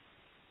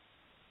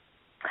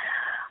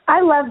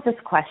 I love this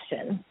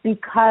question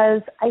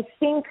because I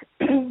think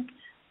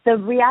the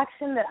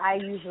reaction that I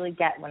usually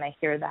get when I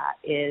hear that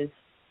is,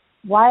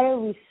 why are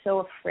we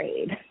so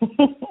afraid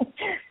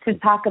to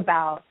talk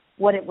about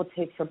what it will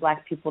take for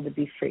Black people to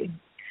be free?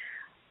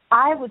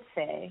 I would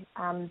say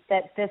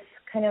that this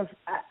kind of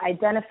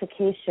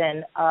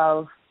identification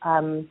of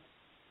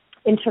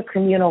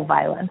intercommunal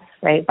violence,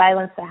 right,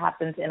 violence that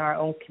happens in our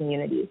own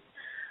communities,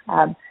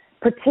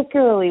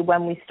 particularly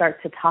when we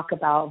start to talk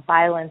about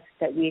violence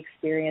that we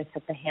experience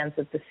at the hands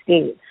of the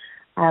state,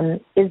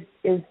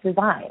 is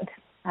designed.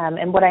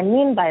 And what I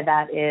mean by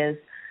that is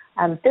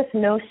this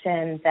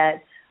notion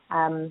that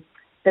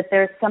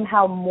there's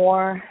somehow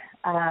more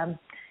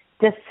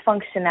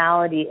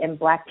dysfunctionality in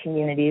Black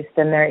communities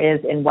than there is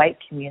in white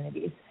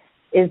communities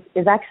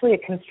is actually a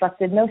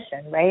constructed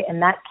notion, right?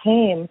 And that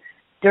came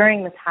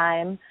during the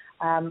time,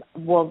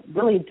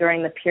 really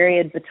during the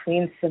period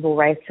between civil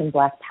rights and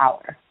Black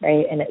power,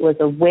 right? And it was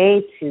a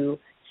way to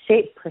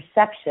shape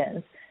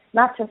perceptions,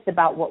 not just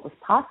about what was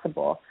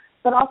possible,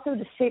 but also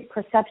to shape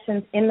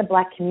perceptions in the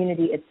Black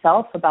community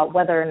itself about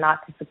whether or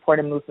not to support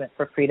a movement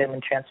for freedom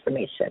and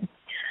transformation.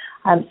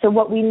 So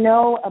what we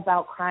know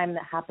about crime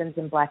that happens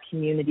in Black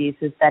communities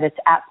is that it's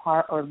at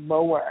par or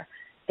lower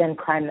than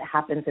crime that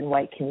happens in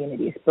white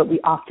communities, but we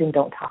often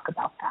don't talk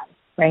about that,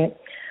 right?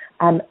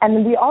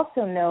 And we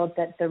also know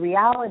that the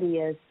reality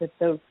is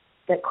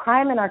that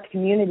crime in our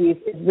communities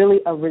is really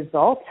a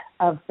result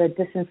of the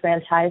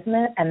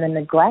disenfranchisement and the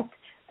neglect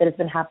that has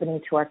been happening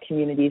to our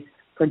communities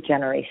for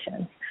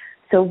generations.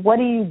 So what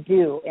do you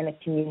do in a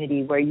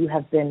community where you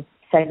have been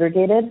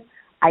segregated,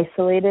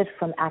 isolated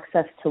from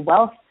access to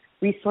wealth,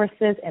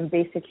 resources, and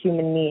basic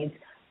human needs,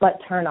 but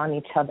turn on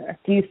each other?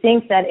 Do you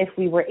think that if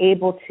we were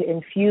able to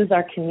infuse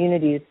our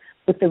communities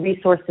with the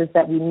resources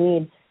that we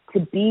need to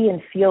be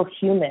and feel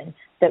human,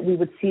 that we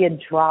would see a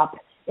drop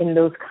in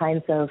those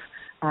kinds of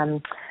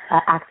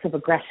acts of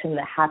aggression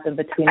that happen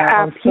between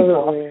our own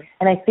people?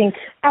 And I think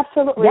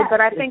absolutely, yes,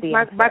 but I think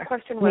my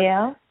question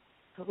was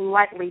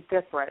slightly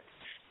different.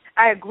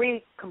 I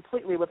agree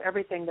completely with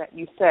everything that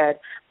you said,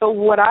 but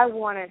what I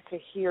wanted to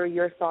hear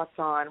your thoughts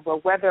on were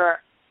whether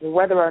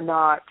or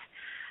not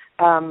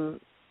our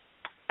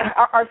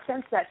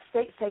sense that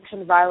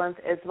state-sanctioned violence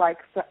is like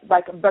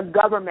the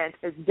government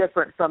is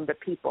different from the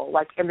people.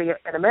 Like in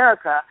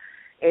America,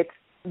 it's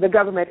the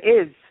government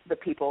is the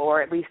people,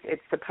 or at least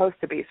it's supposed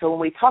to be. So when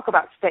we talk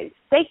about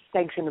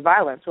state-sanctioned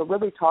violence, we're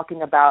really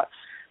talking about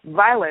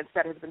violence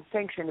that has been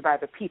sanctioned by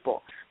the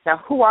people.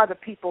 Now, who are the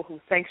people who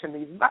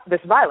sanction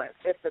this violence?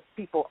 If the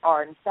people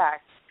are, in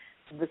fact,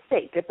 the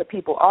state, if the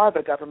people are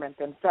the government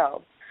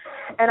themselves.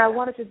 And I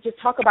wanted to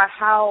just talk about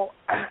how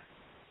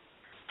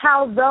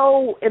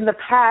though in the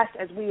past,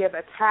 as we have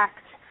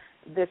attacked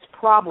this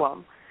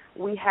problem,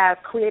 we have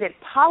created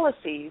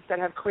policies that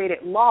have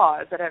created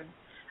laws that have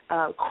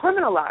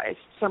criminalized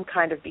some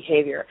kind of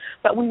behavior,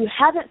 but we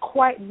haven't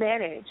quite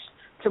managed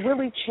to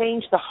really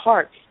change the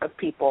hearts of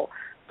people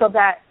so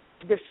that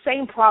the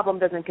same problem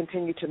doesn't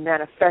continue to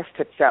manifest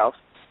itself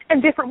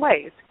in different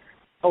ways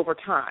over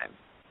time.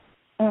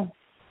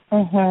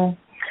 Mm-hmm.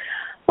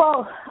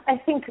 Well, I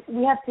think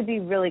we have to be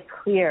really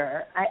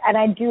clear, and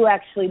I do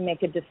actually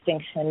make a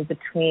distinction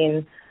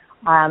between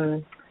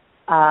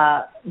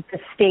the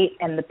state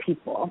and the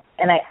people.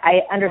 And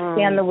I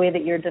understand the way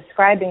that you're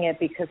describing it,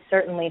 because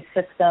certainly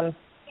systems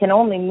can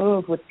only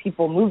move with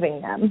people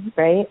moving them,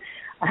 right?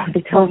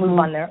 They don't move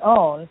on their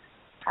own.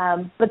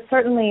 But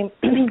certainly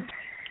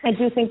I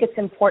do think it's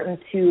important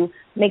to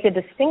make a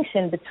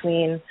distinction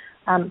between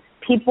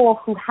people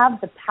who have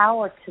the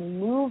power to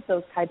move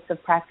those types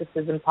of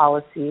practices and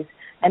policies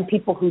and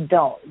people who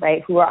don't,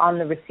 right, who are on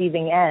the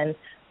receiving end,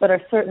 but are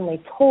certainly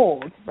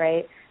told,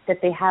 right, that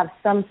they have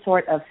some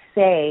sort of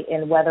say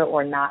in whether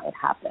or not it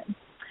happens.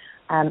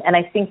 And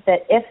I think that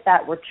if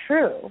that were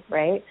true,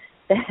 right,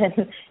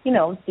 then, you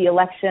know, the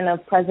election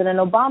of President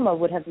Obama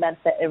would have meant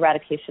the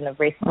eradication of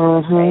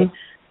racism, right?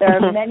 There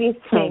are many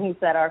things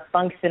that are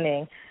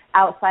functioning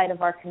outside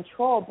of our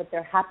control, but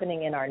they're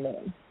happening in our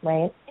name,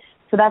 right?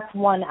 So that's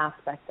one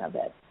aspect of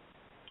it.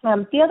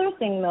 The other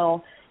thing,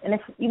 though, and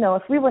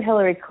if we were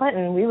Hillary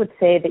Clinton, we would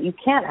say that you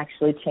can't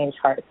actually change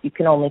hearts. You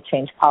can only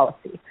change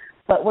policy.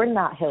 But we're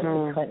not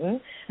Hillary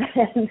Clinton.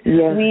 We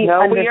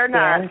are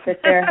not.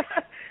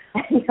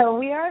 No,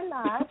 we are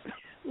not.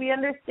 We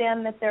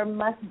understand that there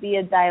must be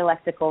a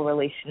dialectical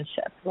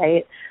relationship,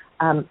 right?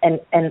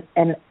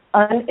 And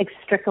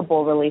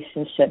inextricable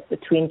relationship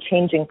between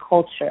changing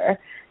culture,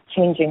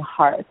 changing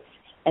hearts,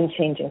 and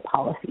changing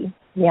policy.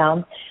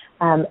 Yeah,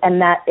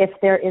 and that if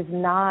there is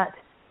not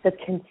the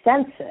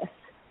consensus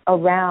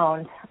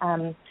around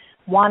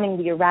wanting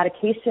the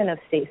eradication of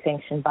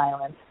state-sanctioned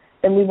violence,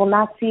 then we will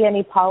not see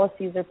any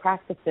policies or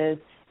practices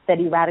that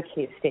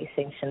eradicate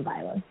state-sanctioned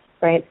violence,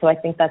 right? So I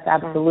think that's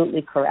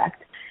absolutely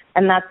correct.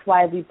 And that's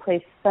why we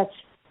place such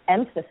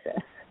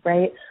emphasis,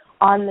 right,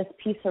 on this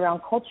piece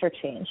around culture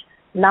change,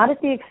 not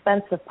at the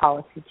expense of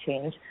policy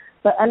change,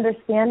 but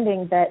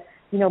understanding that,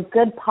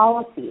 good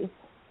policies,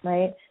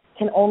 right,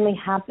 can only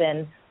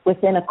happen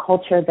within a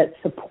culture that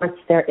supports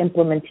their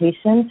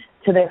implementation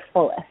to their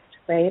fullest,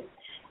 right?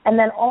 And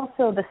then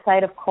also the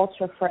site of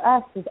culture for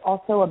us is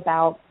also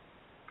about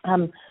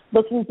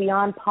looking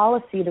beyond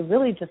policy to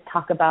really just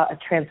talk about a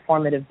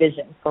transformative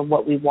vision for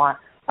what we want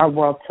our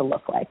world to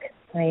look like,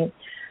 right?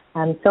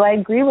 So I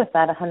agree with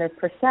that 100%,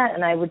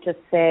 and I would just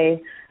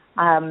say,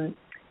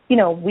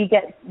 we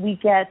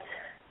get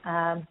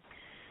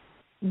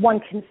one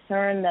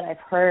concern that I've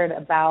heard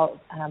about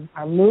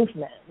our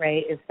movement,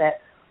 right, is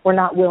that we're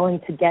not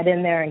willing to get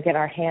in there and get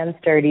our hands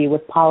dirty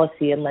with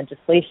policy and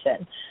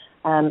legislation.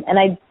 And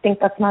I think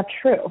that's not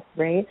true,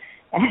 right?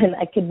 And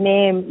I could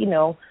name,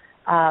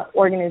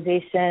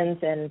 organizations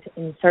and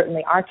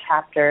certainly our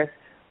chapters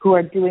who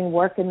are doing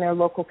work in their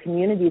local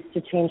communities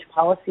to change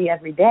policy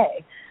every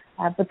day.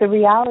 But the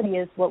reality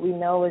is what we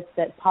know is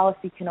that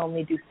policy can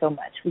only do so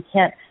much. We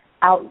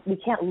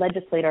can't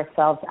legislate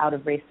ourselves out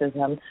of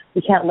racism.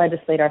 We can't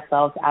legislate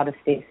ourselves out of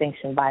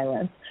state-sanctioned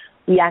violence.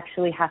 We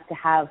actually have to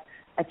have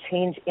a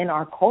change in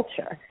our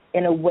culture,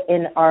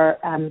 in our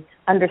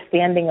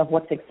understanding of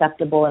what's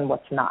acceptable and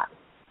what's not.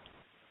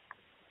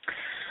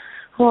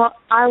 Well,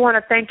 I want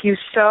to thank you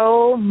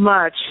so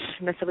much,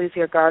 Ms.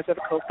 Alicia Garza,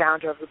 the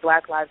co-founder of the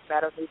Black Lives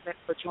Matter movement,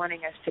 for joining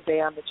us today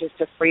on the Gist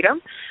of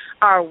Freedom,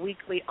 our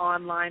weekly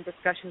online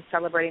discussion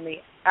celebrating the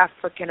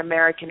African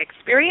American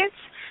experience.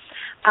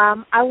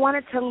 I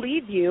wanted to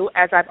leave you,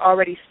 as I've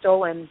already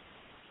stolen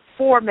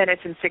 4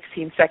 minutes and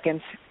 16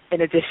 seconds in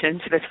addition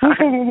to the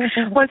time,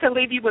 I want to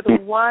leave you with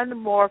one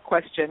more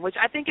question, which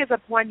I think is a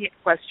poignant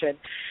question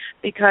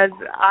because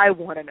I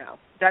want to know.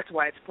 That's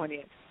why it's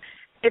poignant.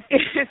 If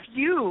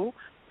you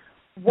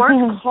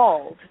weren't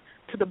called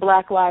to the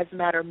Black Lives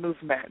Matter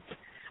movement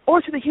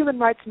or to the human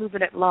rights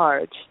movement at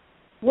large,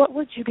 what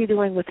would you be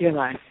doing with your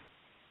life?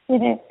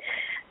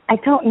 I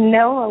don't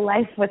know a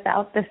life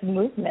without this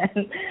movement.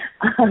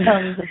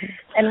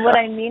 And what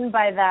I mean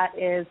by that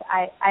is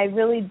I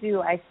really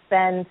do. I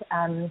spend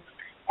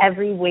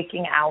every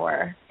waking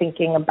hour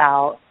thinking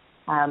about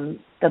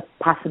the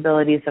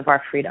possibilities of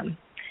our freedom.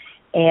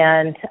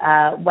 And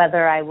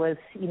whether I was,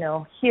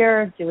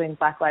 here doing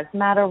Black Lives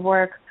Matter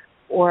work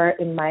or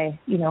in my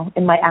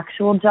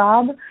actual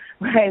job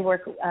where I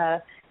work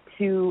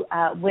to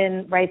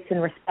win rights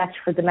and respect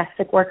for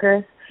domestic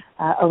workers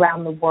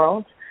around the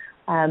world,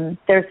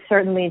 there's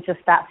certainly just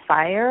that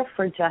fire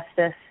for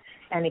justice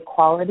and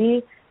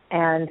equality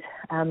and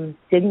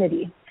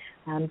dignity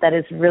that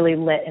is really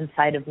lit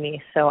inside of me.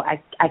 So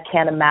I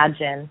can't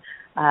imagine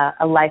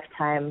a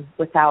lifetime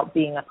without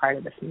being a part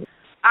of this movement.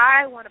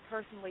 I want to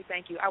personally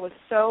thank you. I was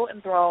so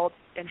enthralled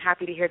and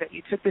happy to hear that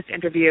you took this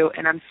interview,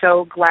 and I'm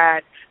so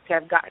glad to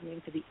have gotten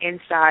into the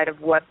inside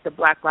of what the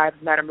Black Lives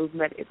Matter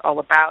movement is all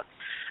about.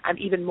 I'm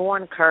even more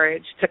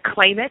encouraged to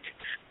claim it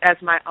as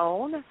my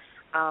own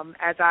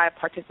as I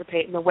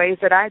participate in the ways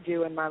that I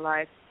do in my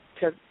life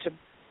to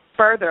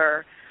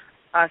further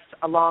us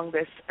along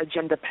this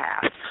agenda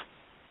path.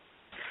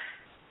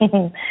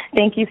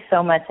 Thank you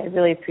so much. I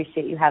really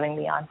appreciate you having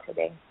me on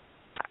today.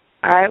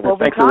 All right. Well,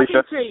 we're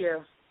talking to you.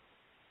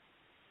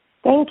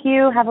 Thank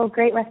you. Have a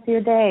great rest of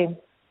your day.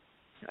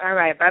 All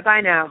right.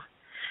 Bye-bye now.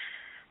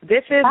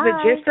 This is the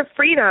Gist of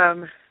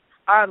Freedom,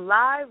 our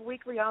live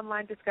weekly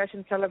online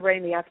discussion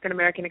celebrating the African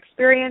American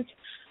experience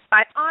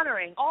by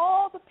honoring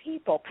all the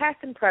people, past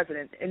and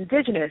present,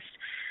 indigenous,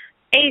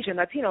 Asian,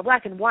 Latino,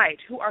 black, and white,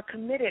 who are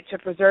committed to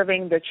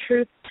preserving the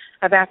truth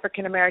of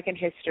African American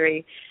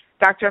history.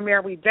 Dr.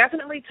 Amir, we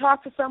definitely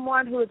talked to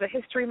someone who is a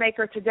history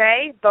maker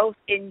today, both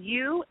in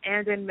you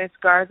and in Ms.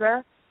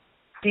 Garza.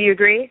 Do you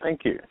agree?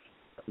 Thank you.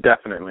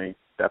 Definitely.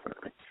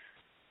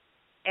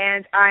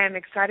 And I am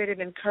excited and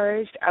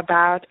encouraged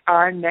about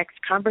our next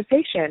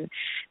conversation.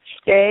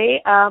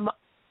 Stay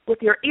with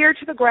your ear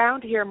to the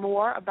ground to hear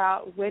more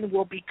about when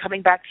we'll be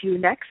coming back to you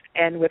next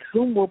and with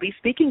whom we'll be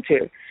speaking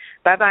to.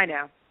 Bye-bye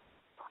now.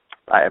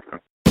 Bye,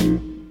 everyone.